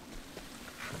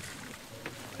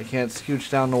 I can't scooch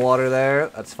down the water there.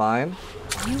 That's fine.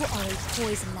 You are a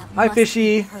poison that Hi, must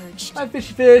fishy. be purged. Hi,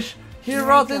 fishy fish. Here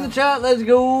Heroth I in the go. chat. Let's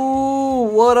go.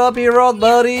 What up, Heroth,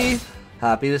 buddy?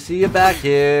 Happy to see you back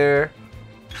here.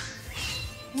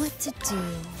 What to do?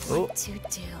 What to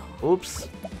do? Oops.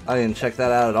 I didn't check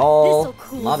that out at all. This'll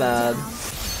cool My you bad. down.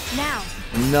 Now.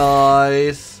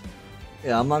 Nice.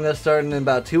 Yeah, I'm gonna start in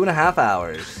about 2.5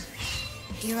 hours.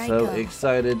 Here I So go.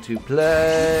 excited to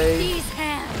play. These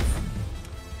hands.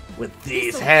 With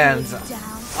these This'll hands, cool you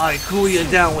down. I cool you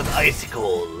down with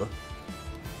icicle.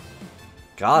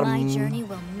 Got him. My journey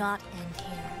will not end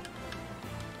here.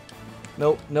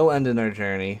 Nope, no end in our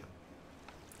journey.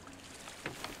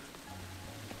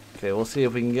 Okay, we'll see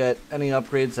if we can get any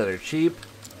upgrades that are cheap.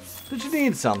 But you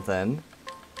need something.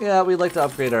 Yeah, we'd like to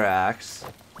upgrade our axe.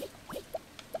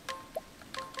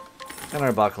 And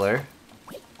our buckler.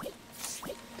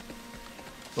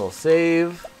 We'll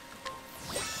save.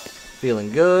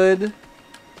 Feeling good.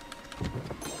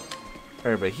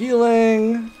 Herb of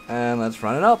healing. And let's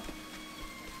run it up.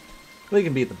 We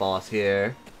can beat the boss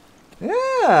here.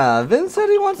 Yeah, Vince said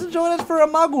he wants to join us for a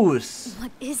magus.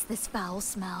 What is this foul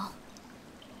smell?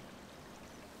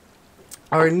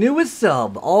 Our newest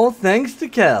sub, all thanks to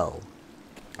Kel.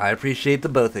 I appreciate the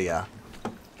both of ya.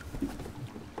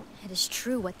 It is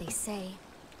true what they say.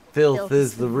 Filth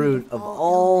is the root of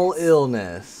all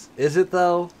illness. Is it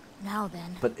though? Now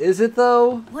then. But is it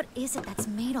though? What is it that's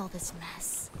made all this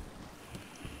mess?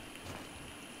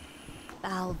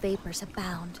 Foul vapors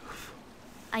abound.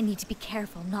 I need to be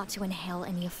careful not to inhale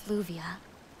any effluvia.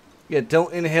 Yeah,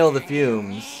 don't inhale the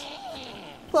fumes.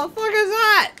 What the fuck is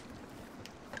that?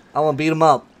 I want to beat him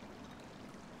up.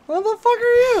 What the fuck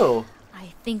are you?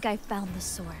 I think I found the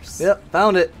source. Yep,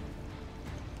 found it.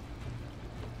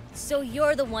 So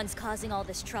you're the ones causing all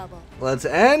this trouble. Let's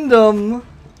end him.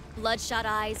 Bloodshot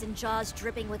eyes and jaws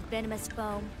dripping with venomous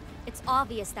foam. It's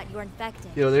obvious that you're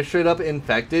infected. Yo, they're straight up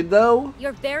infected though?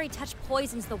 Your very touch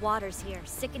poisons the waters here,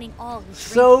 sickening all who drink.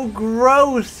 So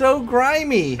gross, so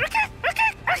grimy.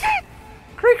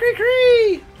 Cree cree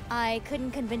cree. I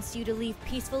couldn't convince you to leave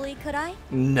peacefully, could I?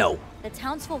 No. The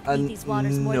townsfolk need these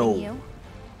waters more no. than you.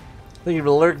 Thank you for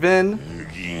the lurk, Vin.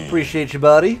 Appreciate you,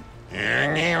 buddy.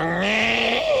 I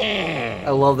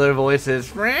love their voices.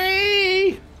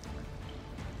 Free!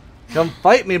 Come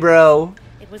fight me, bro.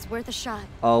 It was worth a shot.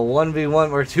 Oh,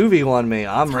 1v1 or 2v1 me.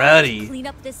 I'm ready. Clean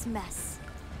up this mess.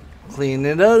 Clean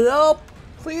it up.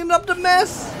 Clean up the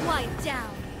mess. Quiet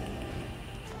down.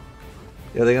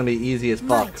 Yeah, they're gonna be easy as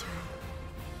fuck.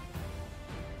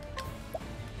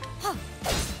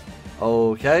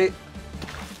 Okay.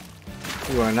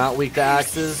 You are not weak to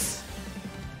axes.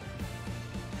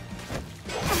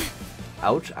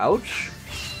 Ouch, ouch.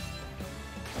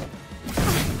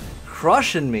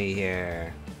 Crushing me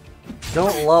here.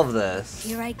 Don't love this.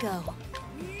 Here I go.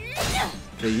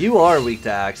 Okay, you are weak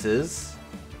to axes.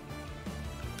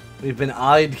 We've been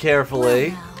eyed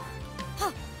carefully.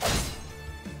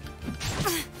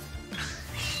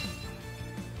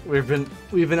 We've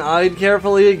been eyed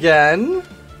carefully again.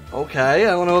 Okay,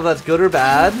 I don't know if that's good or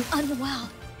bad. Unwell.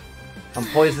 I'm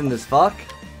poisoned as fuck.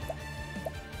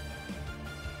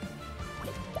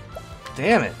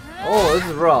 Damn it. Oh, this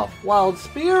is rough. Wild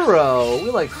Spearow.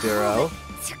 We like Spearow.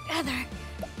 Together.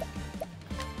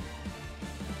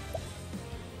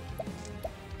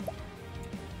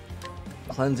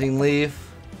 Cleansing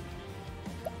leaf.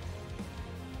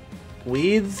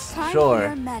 Weeds? Time for Sure.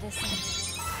 your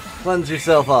medicine. Cleanse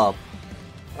yourself up.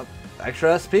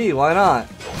 Extra SP, why not?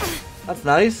 That's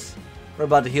nice. We're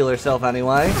about to heal ourselves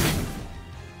anyway.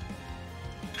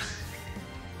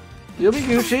 You'll be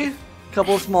Gucci.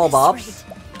 Couple of small bops.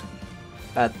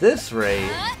 At this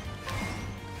rate.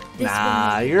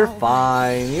 Nah, you're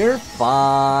fine. You're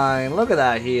fine. Look at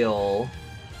that heal.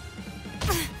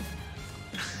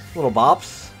 Little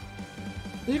bops.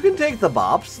 You can take the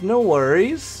bops, no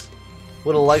worries.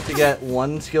 Would have liked to get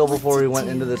one skill before we went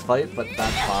into this fight, but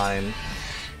that's fine.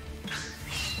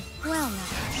 Well,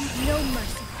 no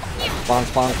mercy. Bonk,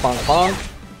 bonk, bonk, bonk.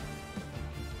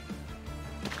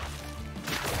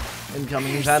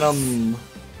 Incoming venom.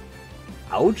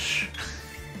 Ouch.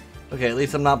 Okay, at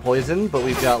least I'm not poisoned, but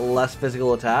we've got less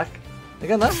physical attack.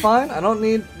 Again, that's fine. I don't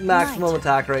need maximum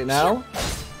attack right now.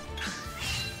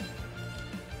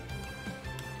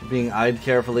 Being eyed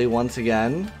carefully once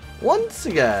again. Once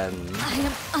again. I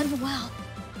am unwell.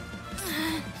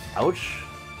 Ouch.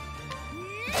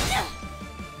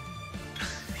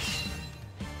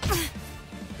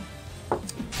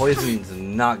 Poison's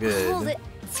not good. Hold it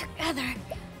together.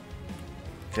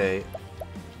 Okay.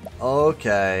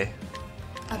 Okay.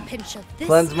 A pinch of this.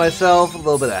 Cleanse myself, a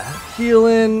little bit of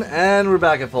healing, and we're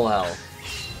back at full health.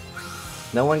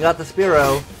 No one got the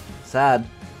Spearow. Sad.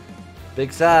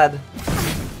 Big sad.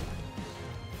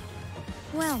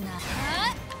 Well, now.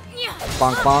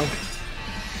 Bonk bonk.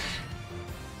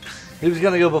 He was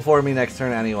gonna go before me next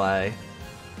turn anyway.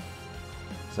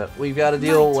 So we've got to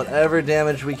deal whatever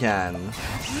damage we can.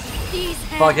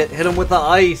 Fuck it, hit him with the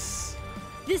ice.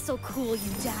 This'll cool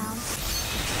you down.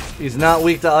 He's not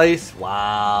weak to ice.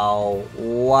 Wow.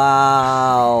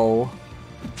 Wow.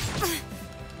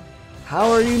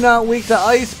 How are you not weak to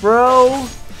ice, bro?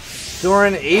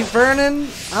 During 8 Vernon?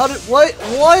 How did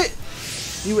what?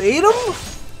 You ate him?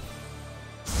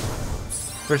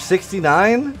 For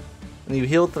 69? And you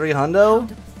healed 3 hundo?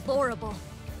 Deplorable.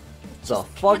 The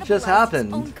fuck just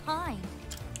happened? Own kind.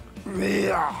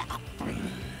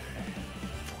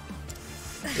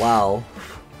 Wow.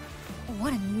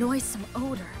 What a noisome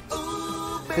odor.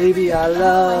 Baby, I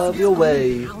love your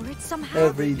way.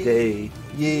 Every day.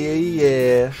 Yeah,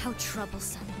 yeah. How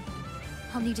troublesome.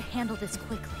 I'll need to handle this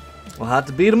quickly. We'll have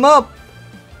to beat him up.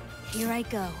 Here I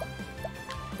go.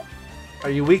 Are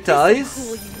you weak to ice?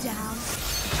 Cool you down.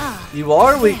 You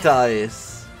are weak to ice.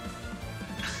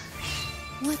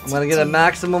 I'm gonna get a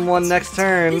maximum one next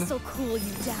turn. This'll cool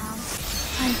you down.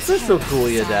 This'll cool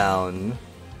you down.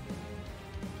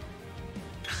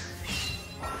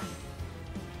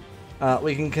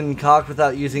 We can concoct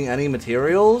without using any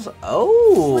materials.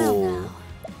 Oh,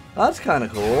 that's kind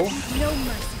of cool. No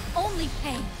mercy, only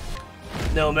pain.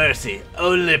 No mercy,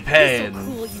 only pain.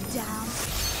 This'll cool you down.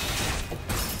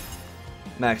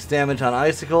 Max damage on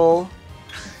Icicle.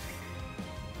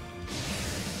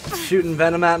 Shooting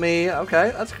venom at me.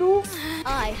 Okay, that's cool.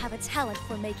 I have a talent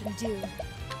for making do.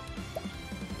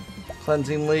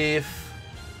 Cleansing leaf.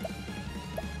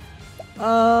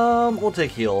 We'll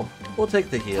take heal. We'll take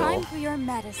the heal. Time for your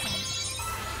medicine.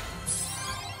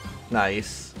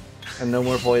 Nice. And no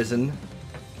more poison.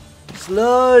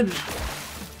 Sludge!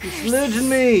 You're sludging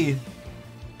me!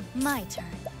 My turn.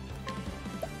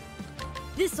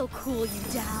 This'll cool you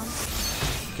down.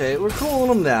 Okay, we're cooling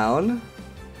them down.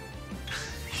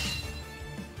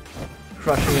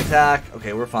 Crushing attack.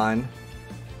 Okay, we're fine.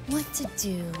 What to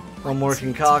do? One more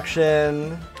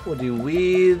concoction. We'll do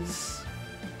weeds.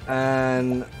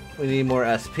 And we need more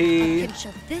SP. A pinch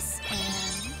of this and...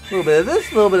 A little bit of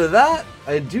this, a little bit of that.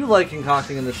 I do like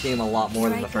concocting in this game a lot more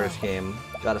than the first game.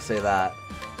 Gotta say that.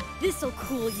 This'll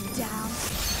cool you down.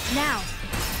 Now.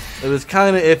 It was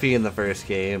kind of iffy in the first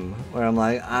game, where I'm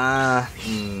like,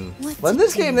 But in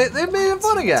this game, they made it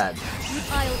fun again.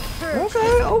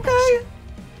 Okay, okay.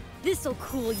 This'll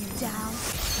cool you down.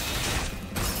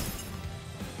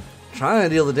 Trying to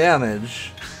deal the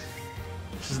damage.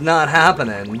 It's just not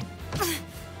happening.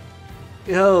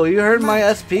 Yo, you heard my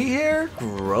SP here?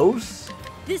 Gross.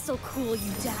 This'll cool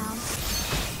you down.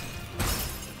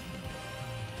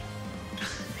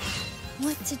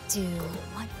 What to do?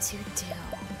 What to do?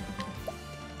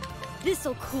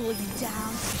 This'll cool you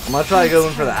down. I'm gonna try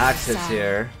going for the axe hits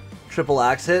here. Triple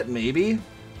axe hit, maybe?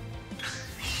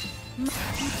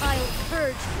 I'll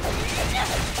purge.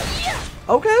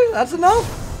 Okay, that's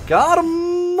enough. Got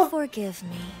him. Forgive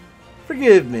me.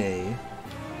 Forgive me.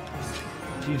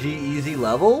 GG easy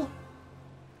level?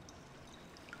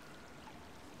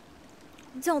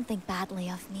 Don't think badly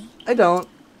of me. I don't.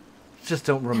 Just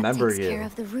don't remember that takes you. care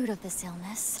of the root of this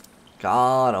illness.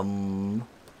 Got him.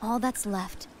 All that's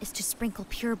left is to sprinkle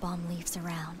pure balm leaves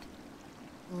around.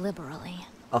 Liberally.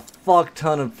 A fuck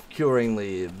ton of curing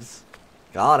leaves.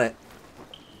 Got it.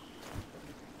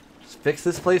 Just fix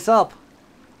this place up.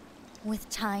 With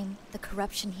time, the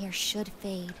corruption here should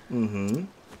fade. Mm-hmm.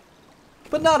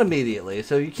 But not immediately,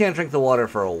 so you can't drink the water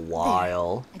for a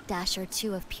while. There. A dash or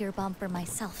two of pure bomb for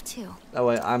myself, too. That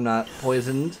way I'm not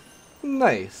poisoned.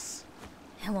 Nice.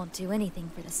 It won't do anything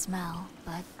for the smell,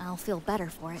 but I'll feel better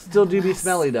for it. Still do be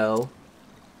smelly, though.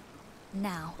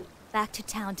 Now, back to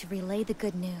town to relay the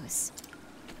good news.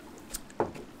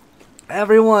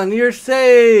 Everyone, you're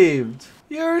saved!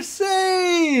 You're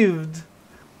saved!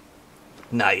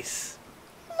 Nice.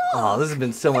 Oh, this has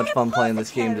been so much fun playing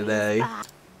this game today.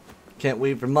 Can't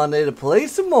wait for Monday to play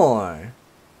some more.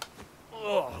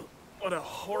 Oh, what a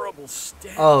horrible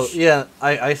stench. Oh, yeah,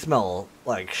 I smell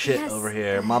like shit Yes. over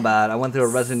here. My bad. I went through a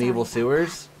Resident Evil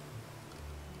sewers.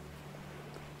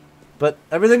 But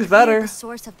everything's better The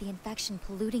source of the infection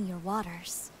polluting your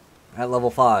waters. at level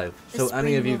 5. The So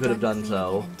any of spring you will could have run done clean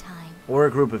so. again in time. Or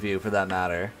a group of you, for that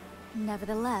matter.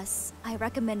 Nevertheless, I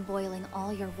recommend boiling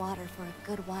all your water for a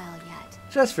good while yet.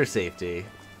 Just for safety.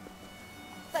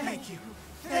 Thank you.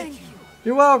 Thank you.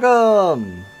 You're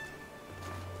welcome!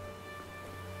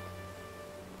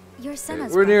 Your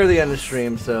Senna's We're near brother, the end of yes?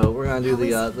 stream, so we're gonna do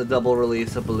How is the double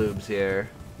release of balloobs here.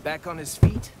 Back on his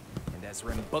feet, and as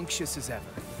rambunctious as ever.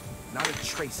 Not a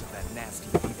trace of that nasty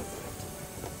Vino.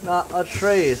 Not a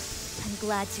trace. I'm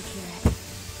glad to hear it.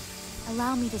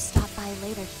 Allow me to stop by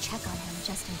later to check on him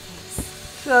just in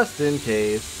case. Just in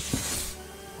case.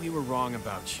 We were wrong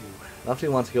about you. Lefty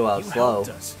wants to go out You slow. helped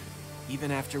us,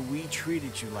 even after we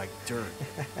treated you like dirt.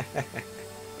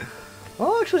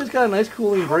 Oh, actually, it's got a nice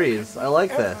cooling breeze. I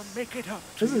like this. Make it up.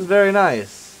 This is very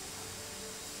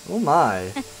nice. Oh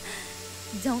my.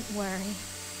 Don't worry.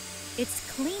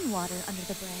 It's clean water under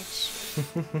the bridge.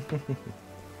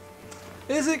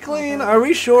 Is it clean? Are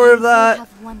we sure of that?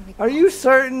 have one Are you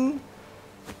certain?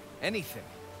 Anything.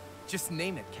 Just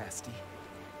name it, Castti.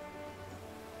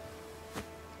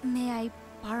 May I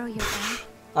borrow your bag?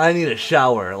 I need a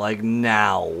shower, like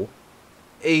now.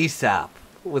 ASAP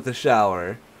with a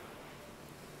shower.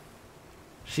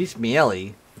 She's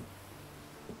smelly.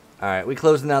 Alright, we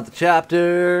closing out the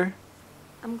chapter.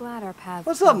 I'm glad our paths.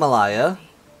 What's up, Malaya?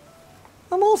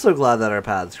 I'm also glad that our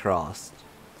paths crossed.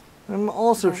 I'm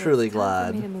also But it's truly time for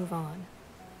glad. me to move on.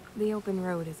 The open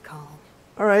road is called.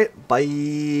 Alright,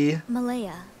 bye.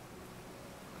 Malaya,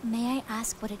 may I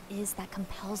ask what it is that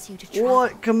compels you to travel?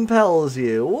 What compels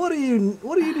you? What do you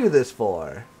do this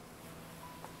for?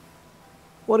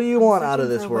 What do you want out of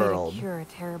Searching this for a way to world? cure a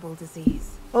terrible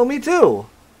disease. Oh, me too.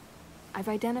 I've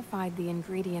identified the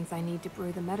ingredients I need to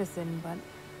brew the medicine, but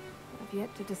I've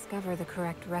yet to discover the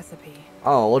correct recipe.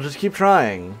 Oh, we'll just keep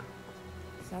trying.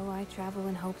 So I travel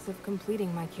in hopes of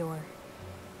completing my cure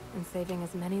and saving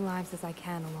as many lives as I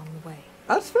can along the way.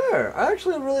 That's fair. I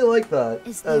actually really like that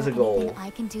Is there as a goal. anything I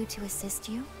can do to assist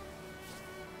you?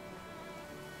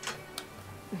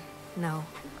 No,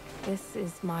 this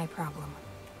is my problem.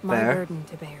 My Fair. burden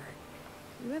to bear.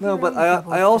 You have No, your but own I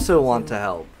troubles to also want pursue. to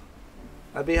help.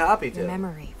 I'd be happy Your to.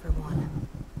 memory, for one.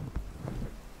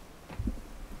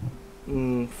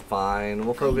 Fine.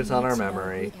 We'll focus I on need our to know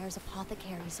memory. who there's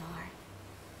apothecaries are.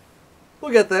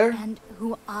 We'll get there. And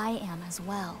who I am as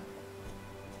well.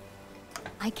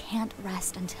 I can't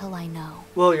rest until I know.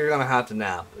 Well, you're gonna have to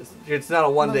nap. It's not a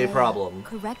one-day Malaya, problem.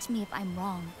 Correct me if I'm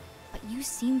wrong, but you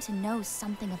seem to know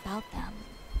something about them.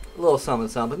 A little something,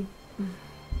 something.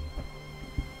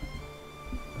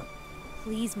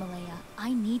 Please, Malaya,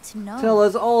 I need to know. Tell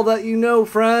us all that you know,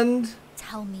 friend.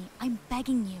 Tell me, I'm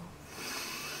begging you.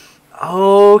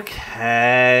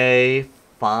 Okay,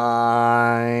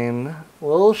 fine.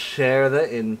 We'll share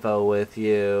the info with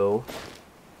you.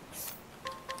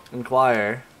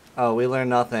 Inquire. Oh, we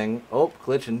learned nothing. Oh,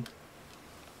 glitching.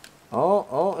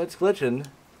 Oh, it's glitching.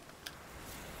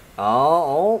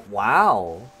 Oh,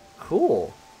 wow.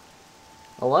 Cool.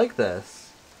 I like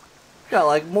this. Got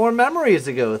like more memories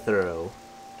to go through.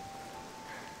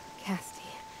 Castti.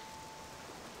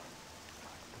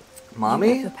 Mommy?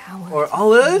 You have the power Or to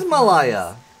oh, it is save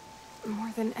Malaya.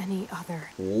 More than any other.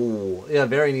 Ooh, yeah,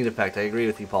 very neat effect. I agree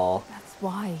with you, Paul. That's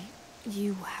why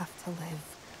you have to live.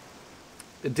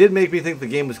 It did make me think the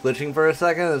game was glitching for a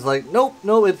second. It's like, nope,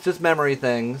 it's just memory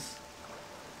things.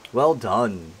 Well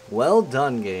done. Well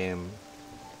done, game.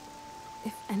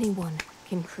 If anyone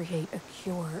can create a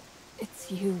cure,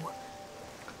 it's you.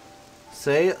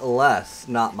 Say less,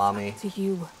 not mommy. To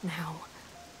you now.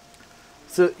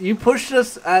 So you pushed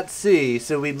us at sea,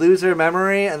 so we'd lose our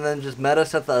memory and then just met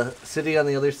us at the city on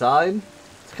the other side?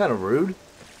 It's kind of rude.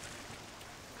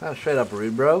 Kind of straight up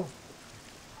rude, bro.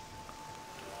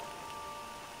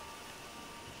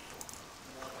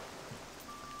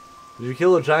 Did you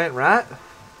kill a giant rat?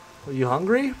 Are you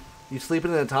hungry? You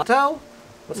sleeping in a tato?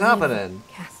 What's happening?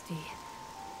 Castti.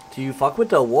 Do you fuck with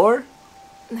the war?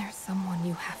 There's someone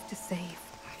you have to save.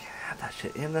 I can't have that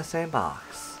shit in the same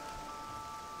box.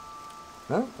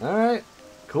 Oh, alright.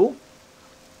 Cool.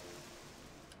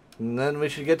 And then we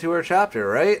should get to our chapter,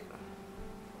 right?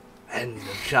 End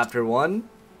of chapter 1.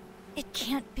 It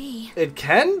can't be. It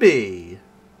can be.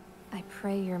 I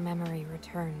pray your memory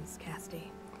returns, Castti.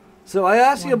 So I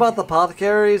asked you about the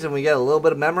apothecaries and we get a little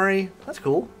bit of memory. That's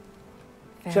cool.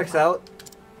 Checks out.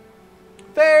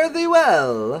 Fare thee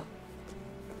well.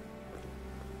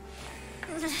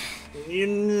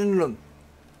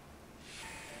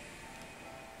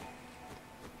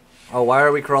 Oh, why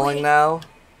are we crawling now?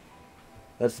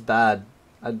 That's bad.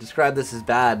 I'd describe this as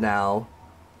bad now.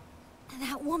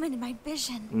 That woman in my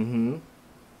vision. Mm-hmm.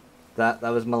 That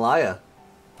was Malaya.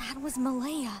 That was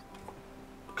Malaya.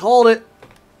 Called it.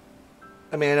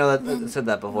 I mean, I know that I said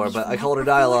that before, but I called her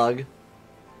dialogue.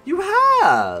 You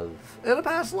have! In a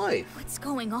past life. What's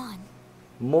going on?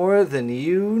 More than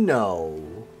you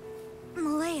know.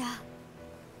 Malaya.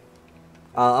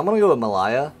 I'm gonna go with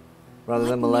Malaya rather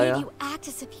than Malaya. What made you act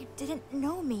as if you didn't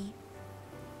know me?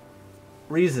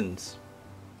 Reasons.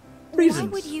 Reasons.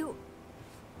 Why would you...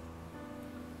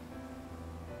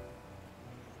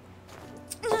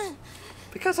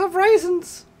 Because of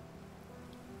reasons.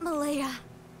 Malaya.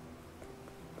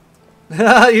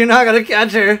 You're not gonna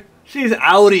catch her. She's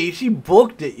outie. She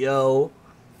booked it, yo.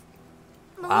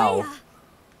 Malaya.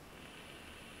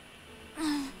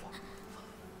 Wow.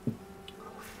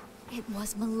 It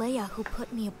was Malaya who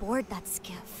put me aboard that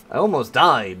skiff. I almost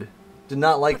died. Did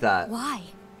not like that. Why?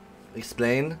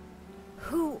 Explain.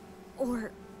 Who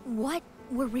or what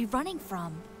were we running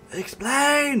from?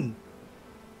 Explain!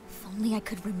 If only I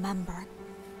could remember.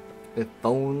 If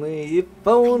only, if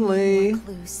only. I need more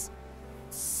clues.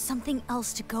 Something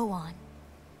else to go on.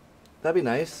 That'd be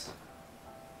nice.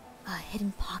 A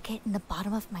hidden pocket in the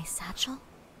bottom of my satchel?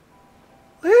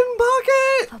 Hidden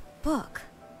pocket! A book.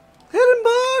 Hidden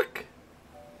book!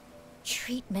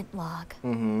 Treatment log.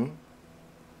 Mm-hmm.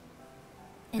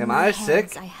 In Am my I hands,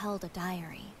 sick? I held a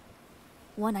diary.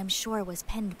 One I'm sure was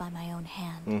penned by my own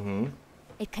hand. Mm-hmm.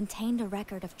 It contained a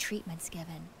record of treatments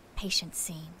given, patients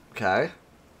seen. Okay.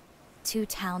 2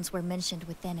 towns were mentioned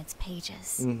within its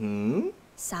pages. Mm-hmm.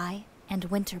 Sai and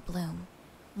Winter Bloom.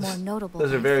 More notable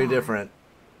Those are by very far. different.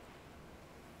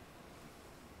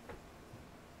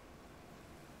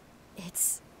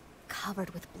 It's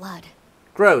covered with blood.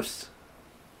 Gross.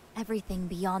 Everything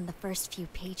beyond the first few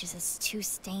pages is too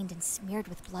stained and smeared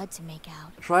with blood to make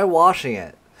out. Try washing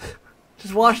it.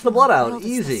 Just wash the blood out. What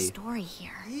is the Easy. story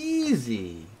here?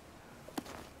 Easy.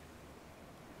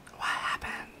 What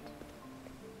happened?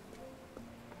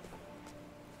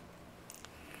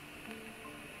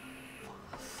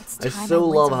 I so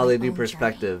love how they do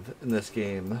perspective in this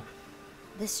game.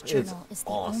 This journal is the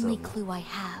only clue I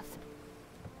have.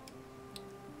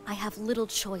 I have little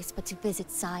choice but to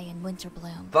visit Sai and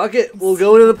Winterbloom. Fuck it, we'll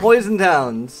go to the poison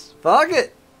towns. Fuck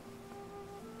it.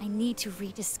 I need to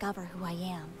rediscover who I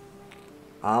am.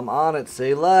 I'm on it,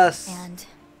 say less. And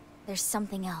there's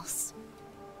something else.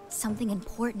 Something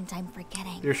important I'm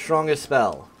forgetting. Your strongest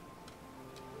spell.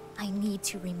 I need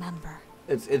to remember.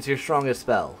 It's your strongest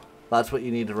spell. That's what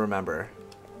you need to remember.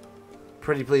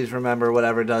 Pretty please remember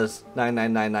whatever does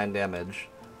 9999 damage.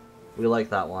 We like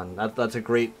that one. That's a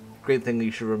great thing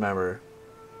you should remember.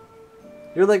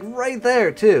 You're like right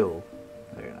there too.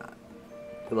 No, you're not.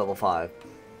 You're level 5.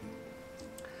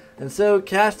 And so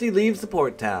Castti leaves the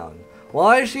port town.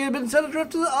 Why she had been set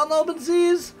adrift to the unopened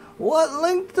seas? What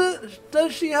link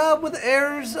does she have with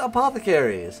heirs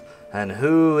apothecaries? And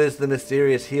who is the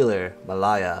mysterious healer,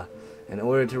 Malaya? In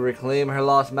order to reclaim her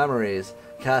lost memories,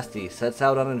 Castti sets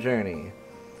out on a journey.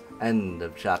 End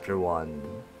of chapter 1.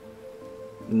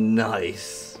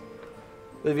 Nice.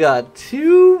 We've got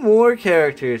 2 more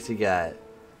characters to get.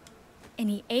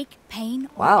 Any ache, pain,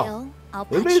 or Wow. ill, I'll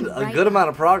We patch made you a right good up. amount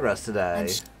of progress today.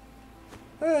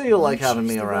 You'll like You having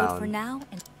choose me the road around. for now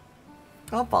and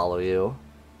I'll follow you.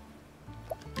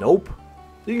 Nope.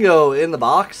 You can go in the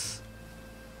box.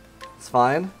 It's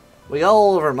fine. We got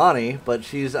all of her money, but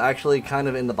she's actually kind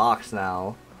of in the box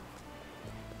now.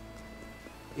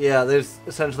 Yeah, there's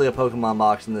essentially a Pokemon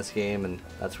box in this game, and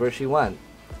that's where she went.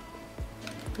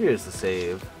 Here's the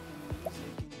save.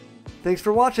 Thanks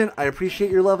for watching. I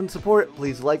appreciate your love and support.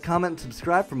 Please like, comment, and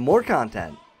subscribe for more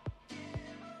content.